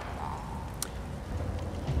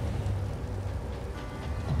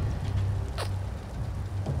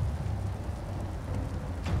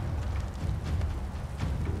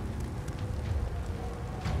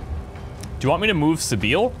you want me to move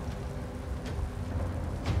Sabine?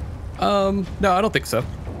 No, I don't think so.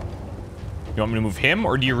 You want me to move him,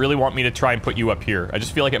 or do you really want me to try and put you up here? I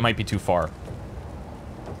just feel like it might be too far.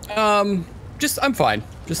 I'm fine.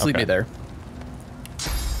 Just leave me there.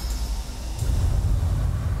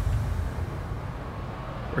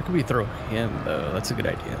 Where can we throw him, though? That's a good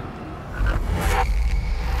idea.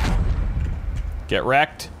 Get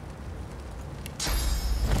wrecked.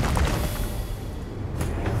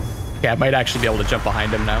 Yeah, I might actually be able to jump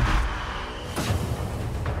behind him now.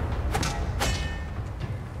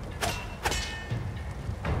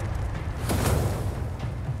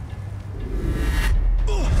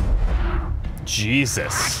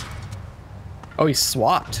 Jesus. Oh, he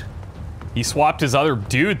swapped. He swapped his other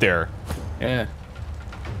dude there. Yeah.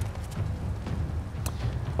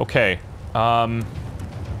 Okay. I'll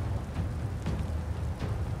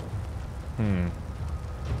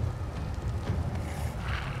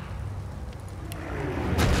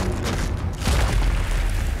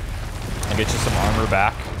get you some armor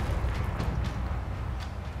back.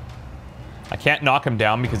 I can't knock him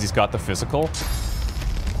down because he's got the physical.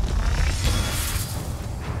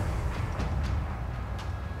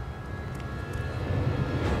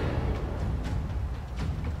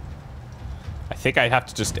 I think I have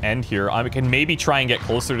to just end here. I can maybe try and get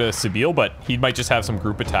closer to Sabine, but he might just have some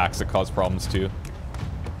group attacks that cause problems too.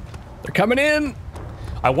 They're coming in.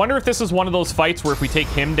 I wonder if this is one of those fights where if we take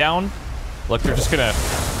him down, like they're just gonna...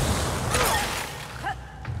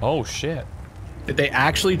 Oh, shit. Did they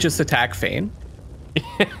actually just attack Fane?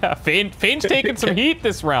 Yeah, Fane's taking some heat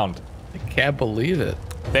this round. I can't believe it.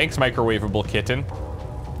 Thanks, microwavable kitten.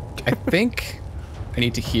 I think I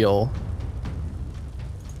need to heal.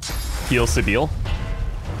 Heal Sabine.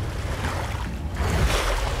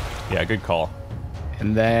 Yeah, good call.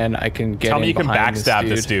 And then I can get Tell me you can behind backstab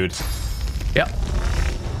this dude. Yep.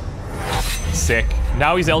 Sick.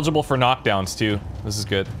 Now he's eligible for knockdowns too. This is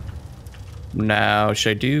good. Now, should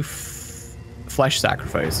I do flesh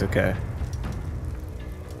sacrifice? Okay.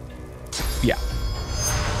 Yeah.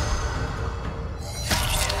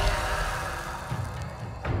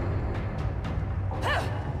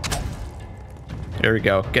 There we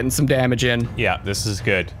go. Getting some damage in. Yeah, this is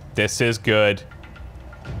good. This is good.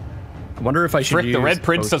 I wonder if I should use... The Red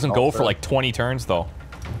Prince doesn't go for like 20 turns though.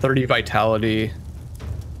 30 vitality.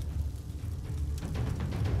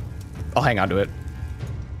 I'll hang on to it.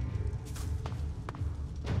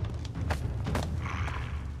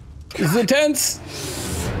 This is intense.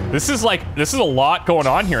 This is a lot going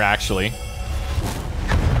on here actually.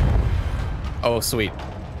 Oh, sweet.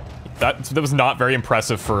 That was not very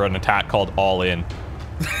impressive for an attack called All In.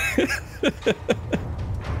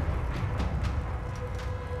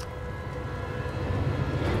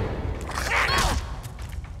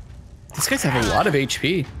 These guys have a lot of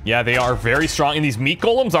HP. Yeah, they are very strong, and these meat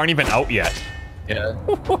golems aren't even out yet. Yeah.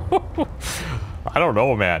 I don't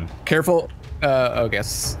know, man. Careful. Oh,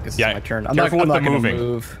 guess it's my turn. I'm careful not with the gonna moving.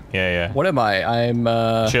 move. Yeah. What am I? I'm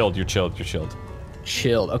chilled. You're chilled. You're chilled.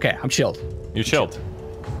 Chilled. Okay, I'm chilled. You're chilled.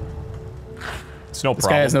 It's no This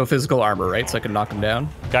problem. guy has no physical armor, right? So I can knock him down.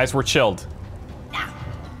 Guys, we're chilled.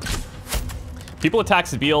 People attack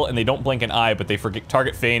Sabine and they don't blink an eye, but they forget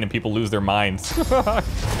target Fane and people lose their minds.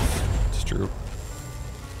 It's true.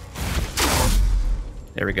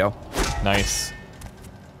 There we go. Nice.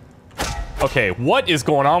 Okay, what is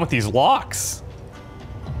going on with these locks?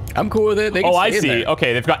 I'm cool with it. They can I stay in see. there.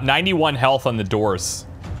 Okay, they've got 91 health on the doors.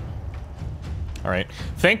 All right.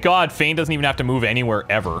 Thank God Fane doesn't even have to move anywhere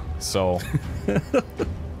ever. So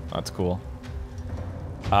that's cool.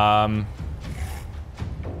 I'm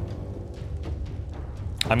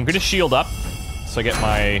gonna shield up so I get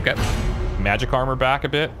my magic armor back a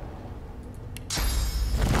bit.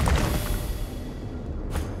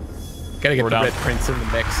 Gotta get We're the down. Red Prince in the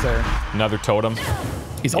mix there. Another totem.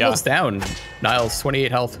 He's almost down. KNILES,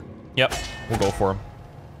 28 health. Yep, we'll go for him.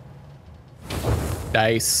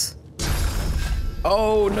 Nice.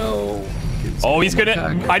 Oh no. Oh, he's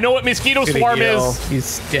gonna. I know what mosquito swarm is.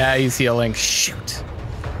 He's healing. Shoot.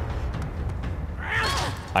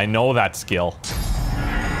 I know that skill.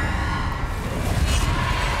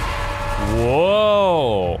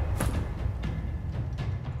 Whoa.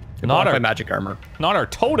 Not our magic armor. Not our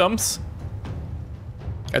totems.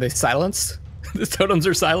 Are they silenced? The totems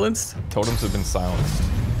are silenced? Totems have been silenced.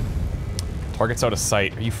 Target's out of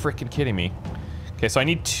sight. Are you freaking kidding me? Okay, so I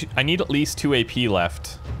need at least 2 AP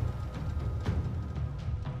left.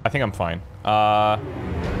 I think I'm fine.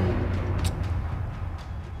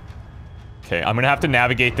 Okay, I'm gonna have to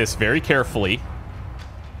navigate this very carefully.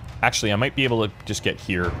 Actually, I might be able to just get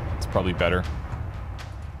here. It's probably better.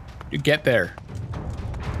 You get there.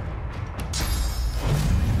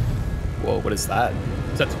 Whoa, what is that?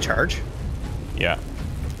 Is that the charge? Yeah.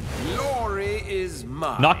 Glory is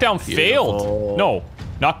mine. Knockdown failed. No,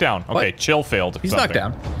 knockdown. Okay, What? chill failed. He's something. knocked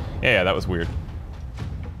down. Yeah, that was weird.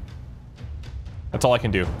 That's all I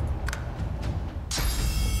can do.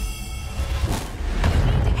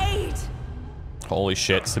 Aid. Holy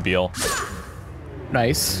shit, Sabile.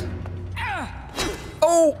 Nice.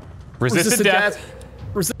 Oh! Resisted death.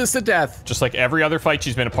 Resisted death. Just like every other fight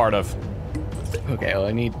she's been a part of. Okay, well,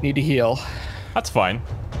 I need to heal. That's fine.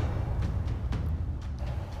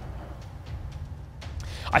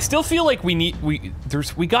 I still feel like we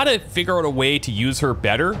gotta figure out a way to use her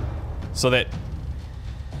better, so that.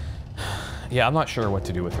 Yeah, I'm not sure what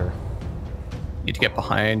to do with her. Need to get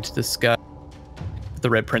behind this guy. The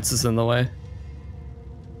Red Prince is in the way.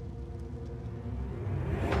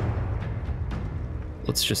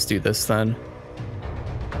 Let's just do this then.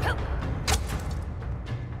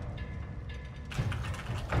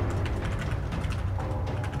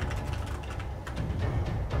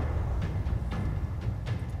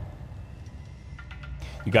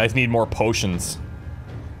 You guys need more potions.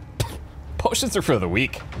 Potions are for the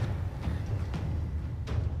weak.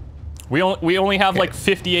 We only have like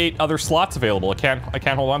 58 other slots available. I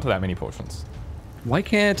can't hold on to that many potions. Why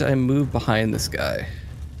can't I move behind this guy?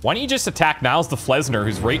 Why don't you just attack Niles the Flesner,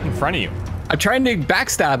 who's right in front of you? I'm trying to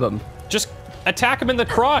backstab him. Just attack him in the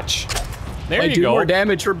crotch. There I you do go. more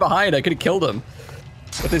damage from behind. I could have killed him.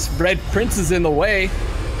 But this Red Prince is in the way.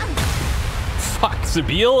 Fuck,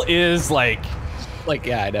 Sabile is like,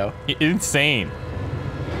 yeah, I know. Insane.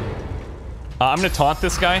 I'm gonna taunt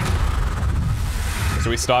this guy. So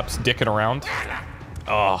he stops dicking around.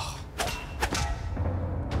 Oh.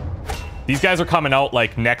 These guys are coming out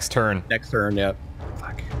like next turn. Next turn, yep.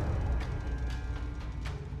 Fuck.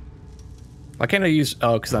 Why can't I use?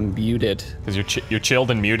 Oh, because I'm muted. Because you're chilled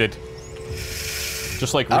and muted.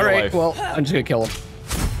 Just like real All right, life. well, I'm just gonna kill him.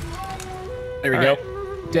 There we go.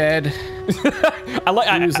 Dead. Who's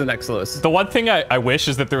the next list? The one thing I wish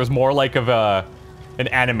is that there was more like of an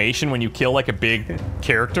animation when you kill like a big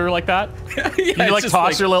character like that. Yeah, you like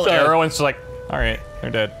toss your little arrow and it's like, all right,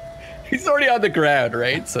 they're dead. He's already on the ground,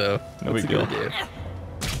 right? So no big deal.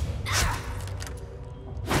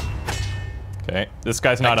 Okay, this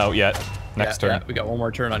guy's not out yet. Next turn. Yeah, we got one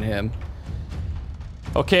more turn on him.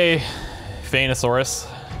 Okay, Phaenosaurus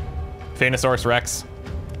Rex.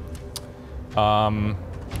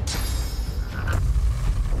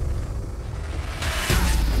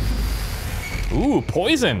 Ooh,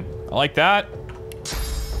 poison. I like that.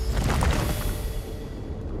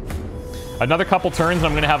 Another couple turns and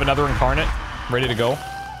I'm gonna have another incarnate ready to go.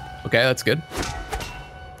 Okay, that's good.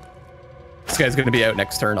 This guy's gonna be out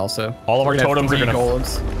next turn also. All of our totems are gonna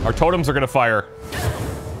golems. Our totems are gonna fire.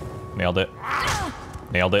 Nailed it.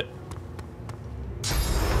 Nailed it.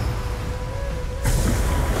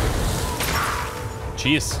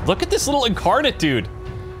 Jeez, look at this little incarnate dude.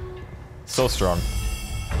 So strong.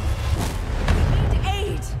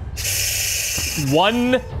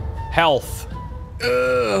 1 health.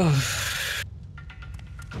 Ugh.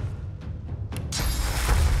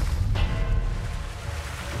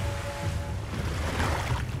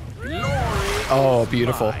 Oh,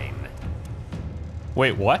 beautiful.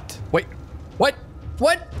 Wait, what? Wait, what?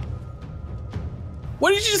 What?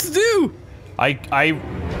 What did you just do? I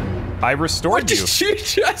restored you. What did you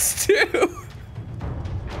just do?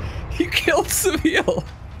 You killed Sabile.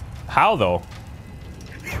 How though?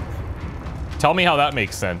 Tell me how that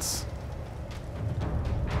makes sense.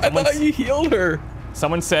 I thought you healed her.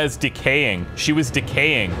 Someone says decaying. She was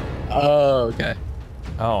decaying. Oh, okay.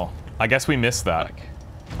 Oh, I guess we missed that.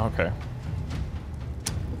 Okay.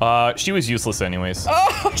 She was useless anyways.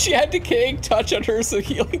 Oh, she had decaying touch on her, so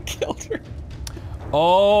healing killed her.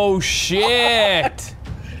 Oh shit!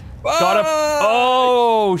 Got a.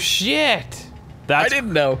 Oh shit! I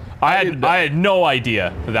didn't know. I had no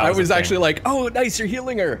idea that I was was a thing. actually like, oh, nice, you're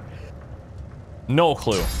healing her. No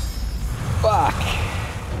clue. Fuck.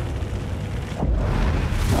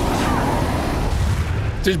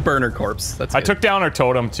 Just burn her corpse. That's I good. took down her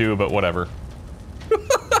totem too, but whatever.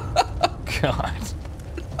 God.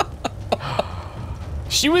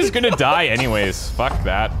 She was gonna die anyways. Fuck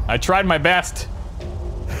that. I tried my best.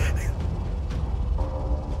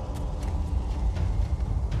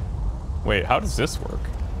 Wait, how does this work?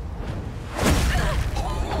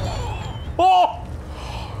 Oh!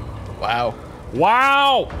 Wow.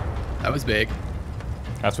 Wow! That was big.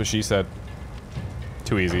 That's what she said.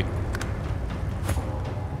 Too easy.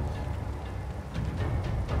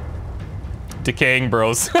 Decaying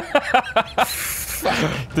bros.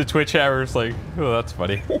 The Twitch hammer's like, oh, that's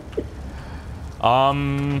funny.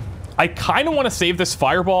 I kind of want to save this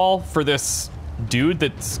fireball for this dude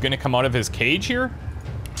that's gonna come out of his cage here.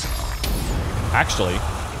 Actually,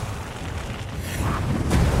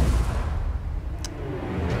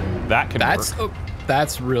 that can work.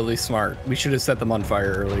 That's really smart. We should have set them on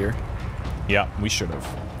fire earlier. Yeah, we should have.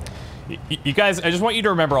 You guys, I just want you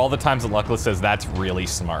to remember all the times that Luckless says that's really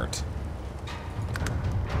smart.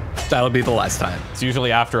 That'll be the last time. It's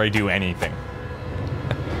usually after I do anything.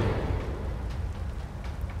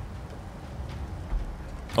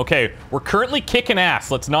 Okay, we're currently kicking ass.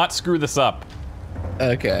 Let's not screw this up.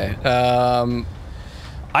 Okay. I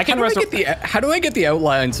can how do I get the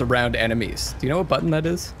outlines around enemies? Do you know what button that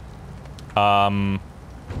is? No.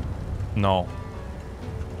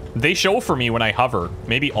 They show for me when I hover.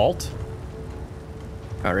 Maybe Alt?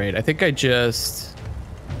 All right, I think I just...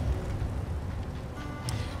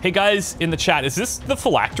 Hey guys in the chat, is this the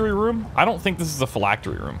phylactery room? I don't think this is the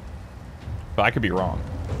phylactery room. But I could be wrong.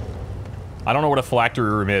 I don't know what a phylactery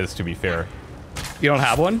room is, to be fair. You don't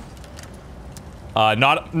have one?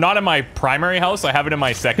 Not in my primary house. I have it in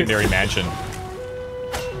my secondary mansion.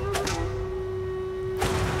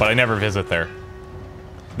 But I never visit there.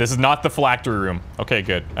 This is not the phylactery room. Okay,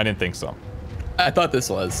 good. I didn't think so. I thought this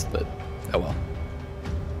was, but oh well.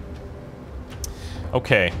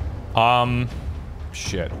 Okay.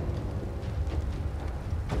 Shit.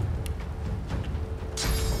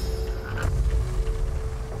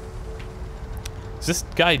 Is this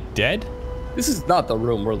guy dead? This is not the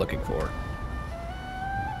room we're looking for.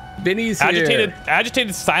 Vinny's here.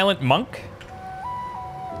 Agitated silent monk?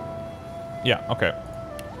 Yeah, okay.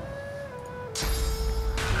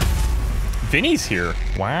 Vinny's here.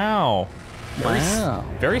 Wow. Wow.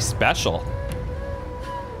 Very special.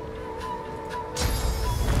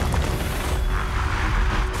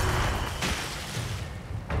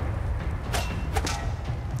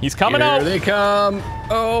 He's coming out. Here they come.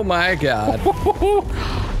 Oh my god.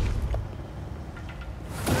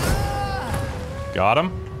 Got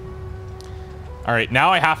him. All right, now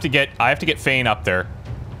I have to get Fane up there.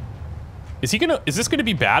 Is this gonna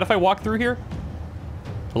be bad if I walk through here?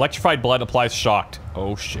 Electrified blood applies shocked.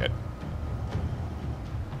 Oh shit.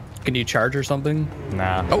 Can you charge or something?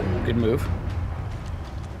 Nah. Oh, good move.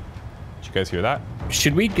 Did you guys hear that?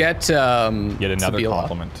 Should we get yet another Sevilla?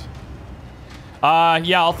 compliment?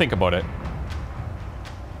 Yeah, I'll think about it.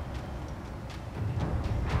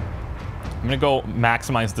 I'm gonna go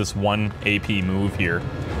maximize this one AP move here,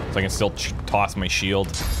 so I can still toss my shield.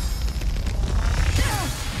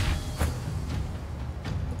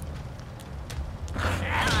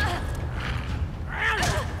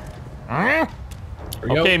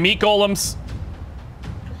 Okay, meat golems.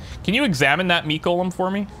 Can you examine that meat golem for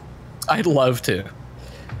me? I'd love to.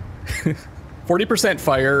 40%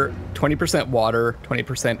 fire, 20% water,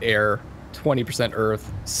 20% air, 20%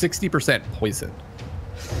 earth, 60% poison.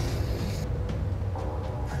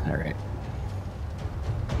 All right.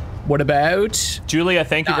 What about Julia?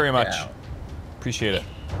 Thank you very much. Appreciate it.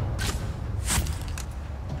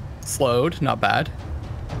 Slowed, not bad.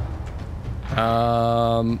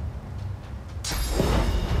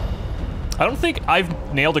 I don't think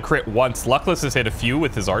I've nailed a crit once. Luckless has hit a few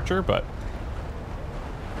with his archer, but...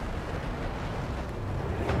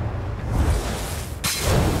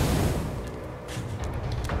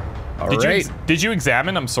 Did you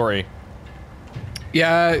examine? I'm sorry.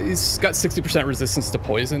 Yeah, he's got 60% resistance to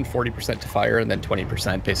poison, 40% to fire, and then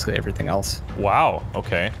 20% basically everything else. Wow,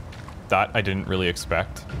 okay. That I didn't really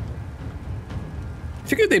expect.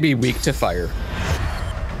 Figured they'd be weak to fire.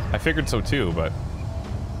 I figured so too, but...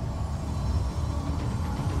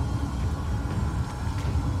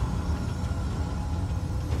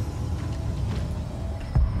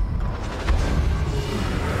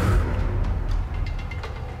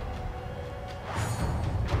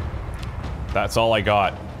 That's all I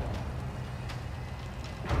got.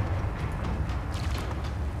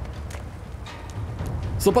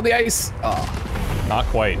 Slip on the ice. Oh. Not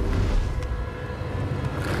quite.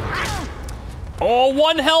 Oh,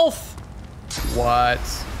 1 health! What?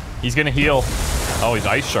 He's gonna heal. Oh, he's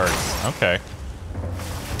ice shards. Okay.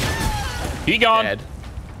 He gone. Dead.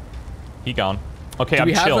 He gone. Okay, Do I'm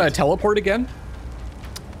we have chilled. a teleport again?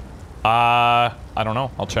 I don't know.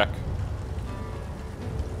 I'll check.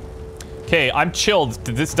 Okay, I'm chilled.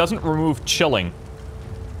 This doesn't remove chilling.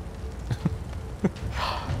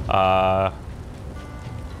 I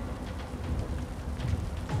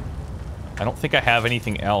don't think I have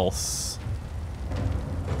anything else.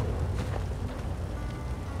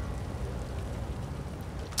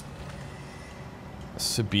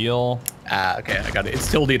 Sabile. Ah, okay, I got it. It's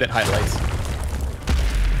tilde that highlights.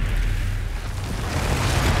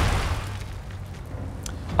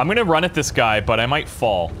 I'm gonna run at this guy, but I might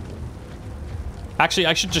fall. Actually,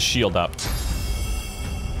 I should just shield up.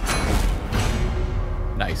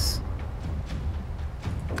 Nice.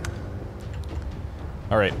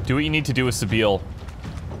 Alright, do what you need to do with Sabile.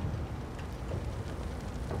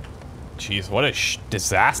 Jeez, what a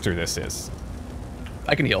disaster this is.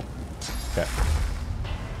 I can heal. Okay.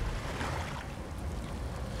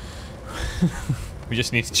 We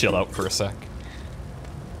just need to chill out for a sec.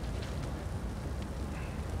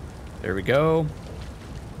 There we go.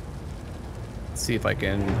 Let's see if I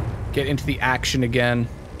can get into the action again.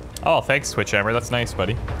 Oh, thanks, Twitch Hammer. That's nice,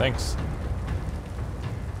 buddy. Thanks.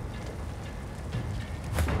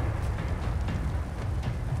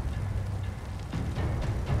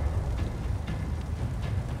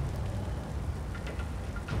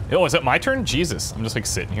 Oh, is it my turn? Jesus, I'm just like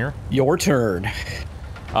sitting here. Your turn.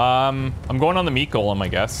 I'm going on the meat golem, I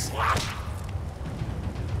guess.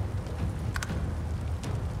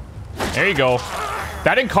 There you go.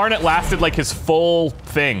 That incarnate lasted like his full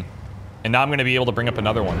thing. And now I'm gonna be able to bring up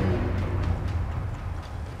another one.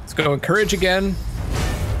 Let's go encourage again.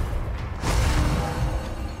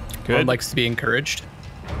 Good. One likes to be encouraged.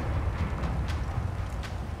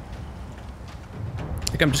 I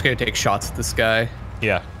think I'm just gonna take shots at this guy.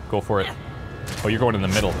 Yeah, go for it. Oh, you're going in the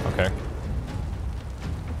middle. Okay.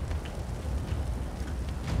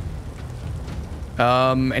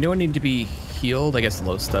 Anyone need to be healed? I guess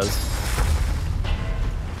Los does.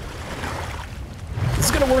 This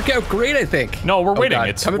is gonna work out great, I think. No, we're winning. God.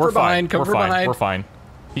 It's Coming we're from fine. behind, coming We're from fine. behind. We're fine.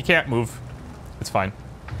 He can't move. It's fine.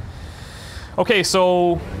 Okay,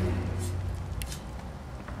 so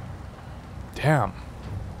damn.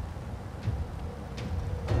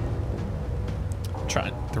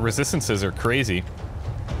 The resistances are crazy.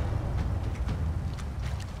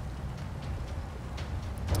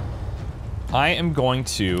 I am going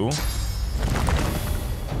to...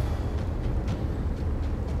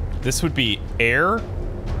 This would be air.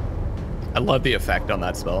 I love the effect on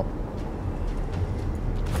that spell.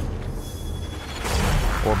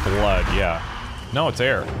 Or blood, yeah. No, it's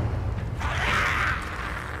air.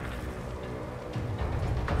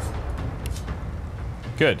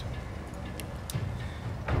 Good.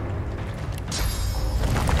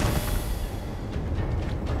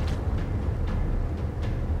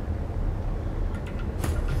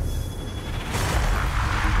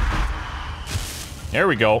 There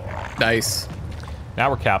we go. Nice. Now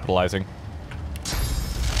we're capitalizing.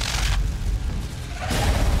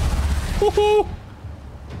 Woohoo!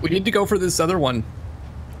 We need to go for this other one.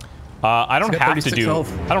 I don't He's got have to 36 do.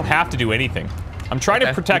 health. I don't have to do anything. I'm trying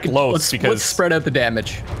to protect Los let's because spread out the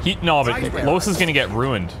damage. no, but Los is gonna get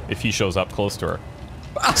ruined if he shows up close to her.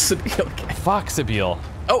 Ah, Sabile. Fuck Sabile.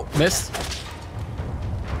 Oh, missed.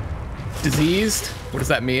 Diseased. What does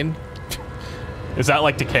that mean? Is that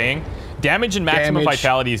like decaying? Damage and maximum Damage.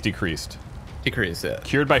 vitality is decreased. Decrease it.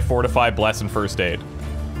 Cured by Fortify, Bless, and First Aid.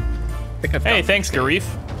 Hey, thanks, Garif.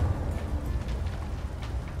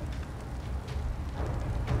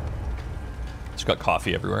 Just got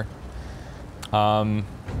coffee everywhere. Do you want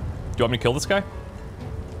me to kill this guy?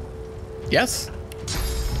 Yes.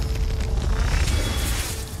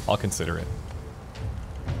 I'll consider it.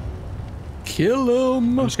 Kill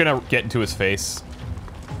him. I'm just gonna get into his face.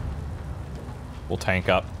 We'll tank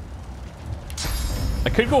up. I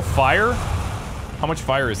could go fire. How much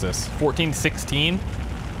fire is this? 14, 16?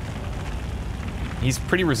 He's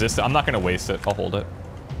pretty resistant. I'm not gonna waste it. I'll hold it.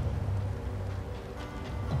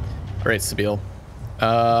 All right, Sabile.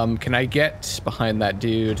 Can I get behind that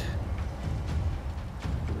dude?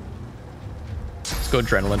 Let's go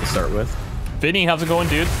adrenaline to start with. Vinny, how's it going,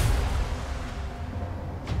 dude?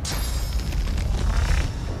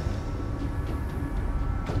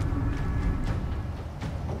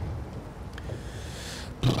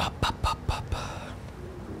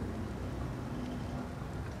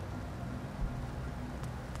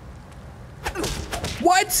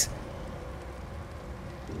 What?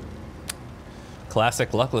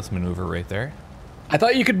 Classic luckless maneuver right there. I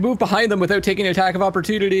thought you could move behind them without taking an attack of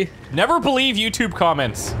opportunity. Never believe YouTube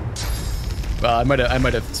comments. Well, I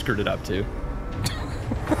might have screwed it up too.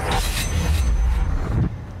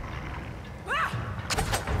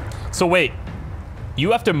 So wait,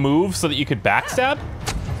 you have to move so that you could backstab?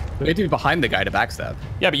 We have to be behind the guy to backstab.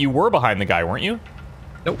 Yeah, but you were behind the guy, weren't you?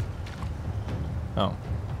 Nope. Oh.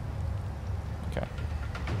 Okay.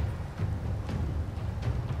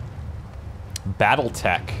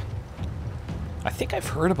 Battletech. I think I've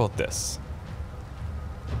heard about this.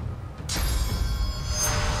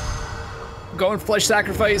 Going flesh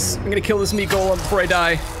sacrifice. I'm gonna kill this meat golem before I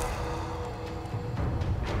die.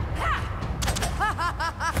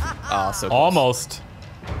 Oh, so close. Almost.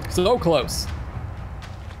 So close.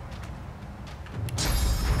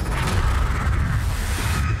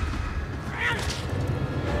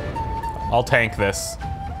 I'll tank this.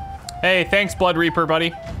 Hey, thanks, Blood Reaper,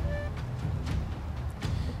 buddy.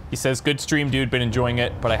 He says, good stream, dude. Been enjoying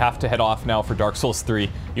it, but I have to head off now for Dark Souls 3.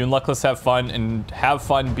 You and Luckless have fun, and have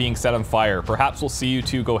fun being set on fire. Perhaps we'll see you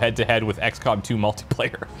two go head-to-head with XCOM 2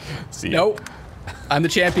 multiplayer. See ya. Nope. I'm the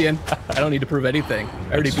champion. I don't need to prove anything.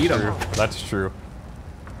 I already beat him. That's true.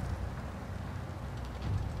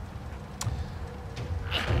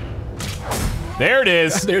 There it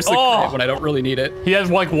is. There's the crit when I don't really need it. He has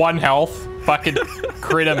like 1 health. Fucking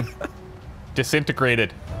crit him.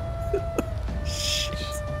 Disintegrated. Shit.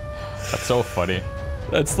 That's so funny.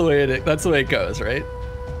 That's the way it goes, right?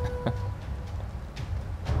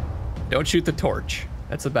 Don't shoot the torch.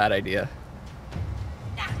 That's a bad idea.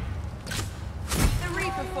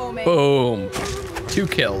 Boom. 2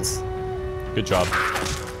 kills. Good job.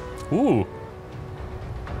 Ooh.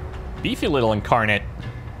 Beefy little incarnate.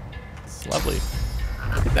 It's lovely.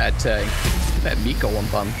 Look at that meat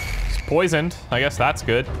golem bum. It's poisoned. I guess that's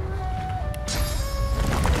good.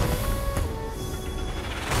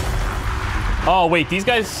 Oh, wait. These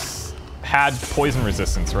guys had poison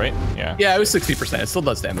resistance, right? Yeah. Yeah, it was 60%. It still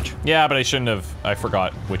does damage. Yeah, but I shouldn't have. I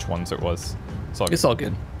forgot which ones it was. It's all good. It's all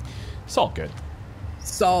good. It's all good.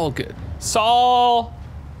 It's all good. It's all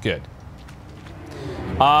good.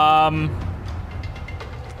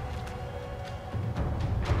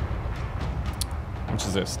 Which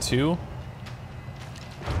is this? 2?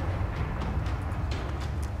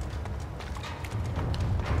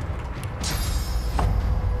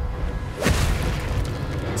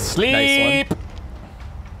 Sleep. Nice one.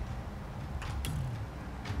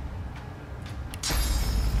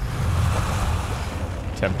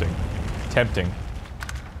 Tempting. Tempting.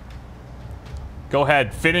 Go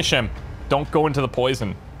ahead, finish him. Don't go into the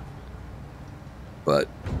poison. But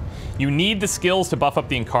you need the skills to buff up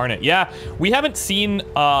the incarnate. Yeah, we haven't seen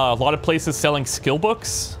a lot of places selling skill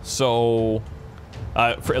books, so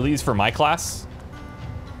for at least for my class.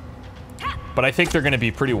 But I think they're going to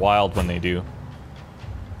be pretty wild when they do.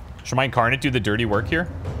 Should my incarnate do the dirty work here?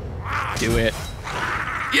 Do it.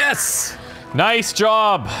 Yes. Nice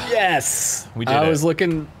job. Yes. We did it. I was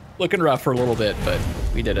looking rough for a little bit, but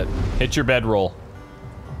we did it. Hit your bedroll.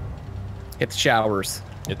 Hit the showers.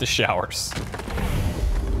 Hit the showers.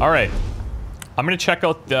 All right. I'm going to check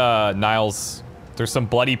out the KNILES. There's some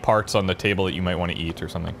bloody parts on the table that you might want to eat or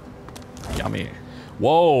something. Yummy.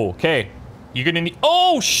 Whoa. Okay. You're going to need...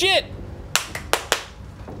 Oh, shit.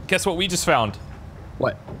 Guess what we just found?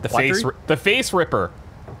 What? The face ripper.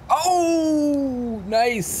 Oh,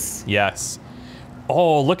 nice. Yes.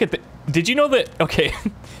 Oh, look at the... Did you know that... Okay.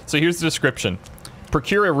 So here's the description.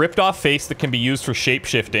 Procure a ripped off face that can be used for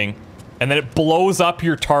shape-shifting, and then it blows up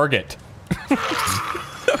your target.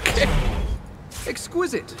 Okay.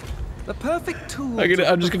 Exquisite. The perfect tool.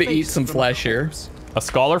 I'm just gonna eat some flesh here. A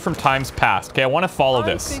scholar from times past. Okay, I want to follow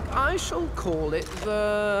this. I think I shall call it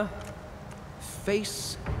the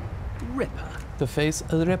Face Ripper. The face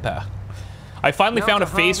ripper. I finally found a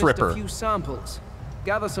face ripper. A few samples,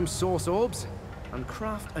 gather some source orbs, and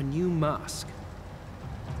craft a new mask.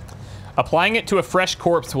 Applying it to a fresh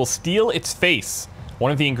corpse will steal its face.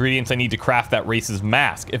 One of the ingredients I need to craft that race's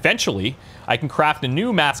mask. Eventually, I can craft a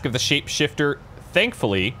new mask of the shapeshifter.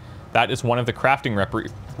 Thankfully, that is one of the crafting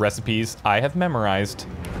recipes I have memorized.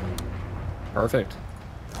 Perfect.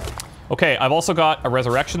 Okay, I've also got a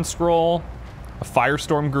resurrection scroll, a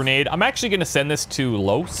firestorm grenade. I'm actually going to send this to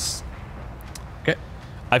Los. Okay.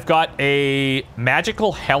 I've got a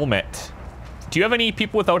magical helmet. Do you have any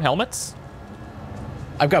people without helmets?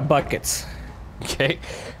 I've got buckets. Okay.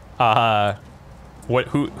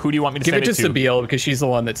 Who do you want me to Give send it it to? to Sabille because she's the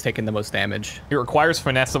one that's taking the most damage. It requires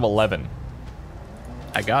finesse of 11.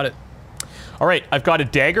 I got it. All right, I've got a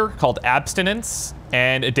dagger called Abstinence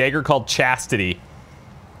and a dagger called Chastity.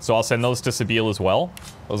 So I'll send those to Sabille as well.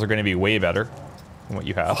 Those are going to be way better than what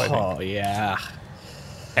you have, I think. Oh, yeah.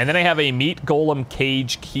 And then I have a meat golem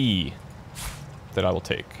cage key that I will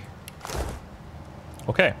take.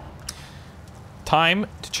 Okay. Time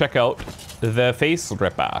to check out the face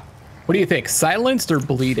ripper. What do you think? Silenced or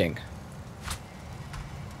bleeding?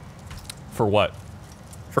 For what?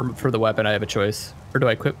 For the weapon, I have a choice. Or do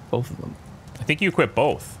I equip both of them? I think you equip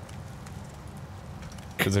both.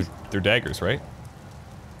 Because they're daggers, right?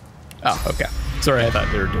 Oh, okay. Sorry, I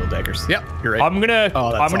thought they were dual daggers. Yep, you're right. I'm gonna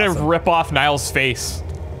awesome. rip off Niles' face.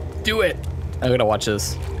 Do it. I'm gonna watch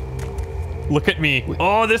this. Look at me.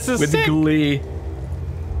 Oh, this is with sick. glee.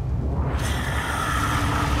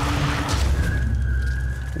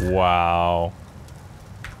 Wow.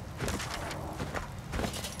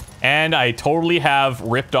 And I totally have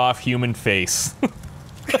ripped off human face.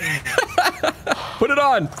 Put it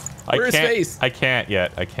on. Where's his face? I can't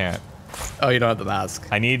yet. I can't. Oh, you don't have the mask.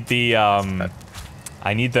 I need the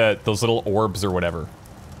I need those little orbs or whatever.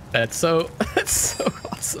 That's so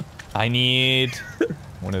awesome. I need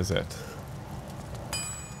what is it?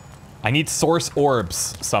 I need source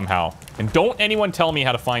orbs somehow. And don't anyone tell me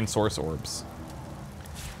how to find source orbs.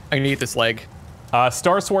 I'm gonna eat this leg.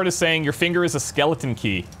 Star Sword is saying your finger is a skeleton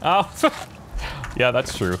key. Oh, yeah,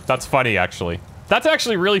 that's true. That's funny, actually. That's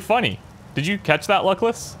actually really funny. Did you catch that,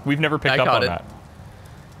 Luckless? We've never picked up on that.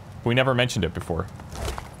 We never mentioned it before.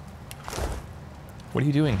 What are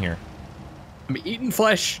you doing here? I'm eating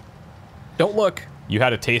flesh. Don't look. You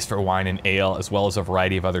had a taste for wine and ale, as well as a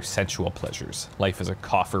variety of other sensual pleasures. Life is a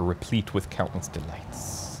coffer replete with countless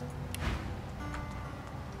delights.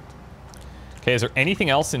 Okay, is there anything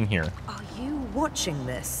else in here? Are you watching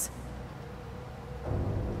this?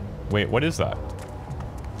 Wait, what is that?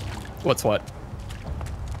 What's what?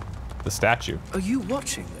 The statue. Are you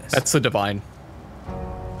watching this? That's the divine.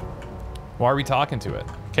 Why are we talking to it?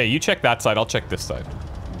 Okay, you check that side, I'll check this side.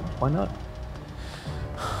 Why not?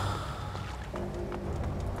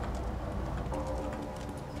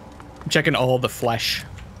 I'm checking all the flesh.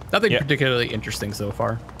 Nothing particularly interesting so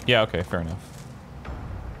far. Yeah, okay, fair enough.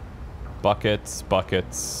 Buckets,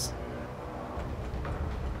 buckets.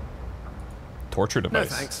 Torture device.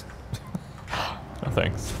 No thanks. No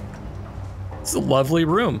thanks. It's a lovely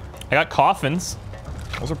room. I got coffins.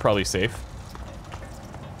 Those are probably safe.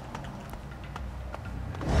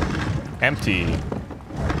 Empty.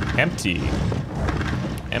 Empty.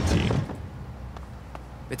 Empty.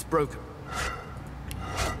 It's broken.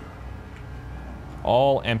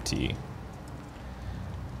 All empty.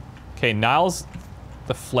 Okay, Niles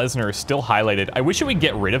the FLENSER is still highlighted. I wish it would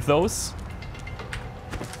get rid of those.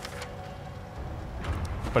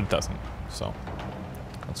 But it doesn't, so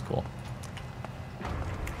that's cool.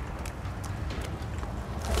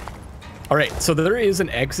 All right, so there is an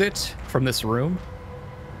exit from this room.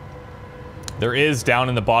 There is down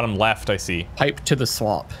in the bottom left, I see. Pipe to the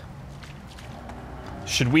swamp.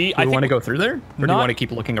 Should we? Do you want to go through there? Or do you want to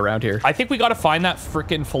keep looking around here? I think we got to find that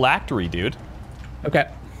frickin' phylactery, dude. Okay,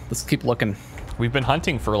 let's keep looking. We've been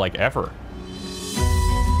hunting for like ever.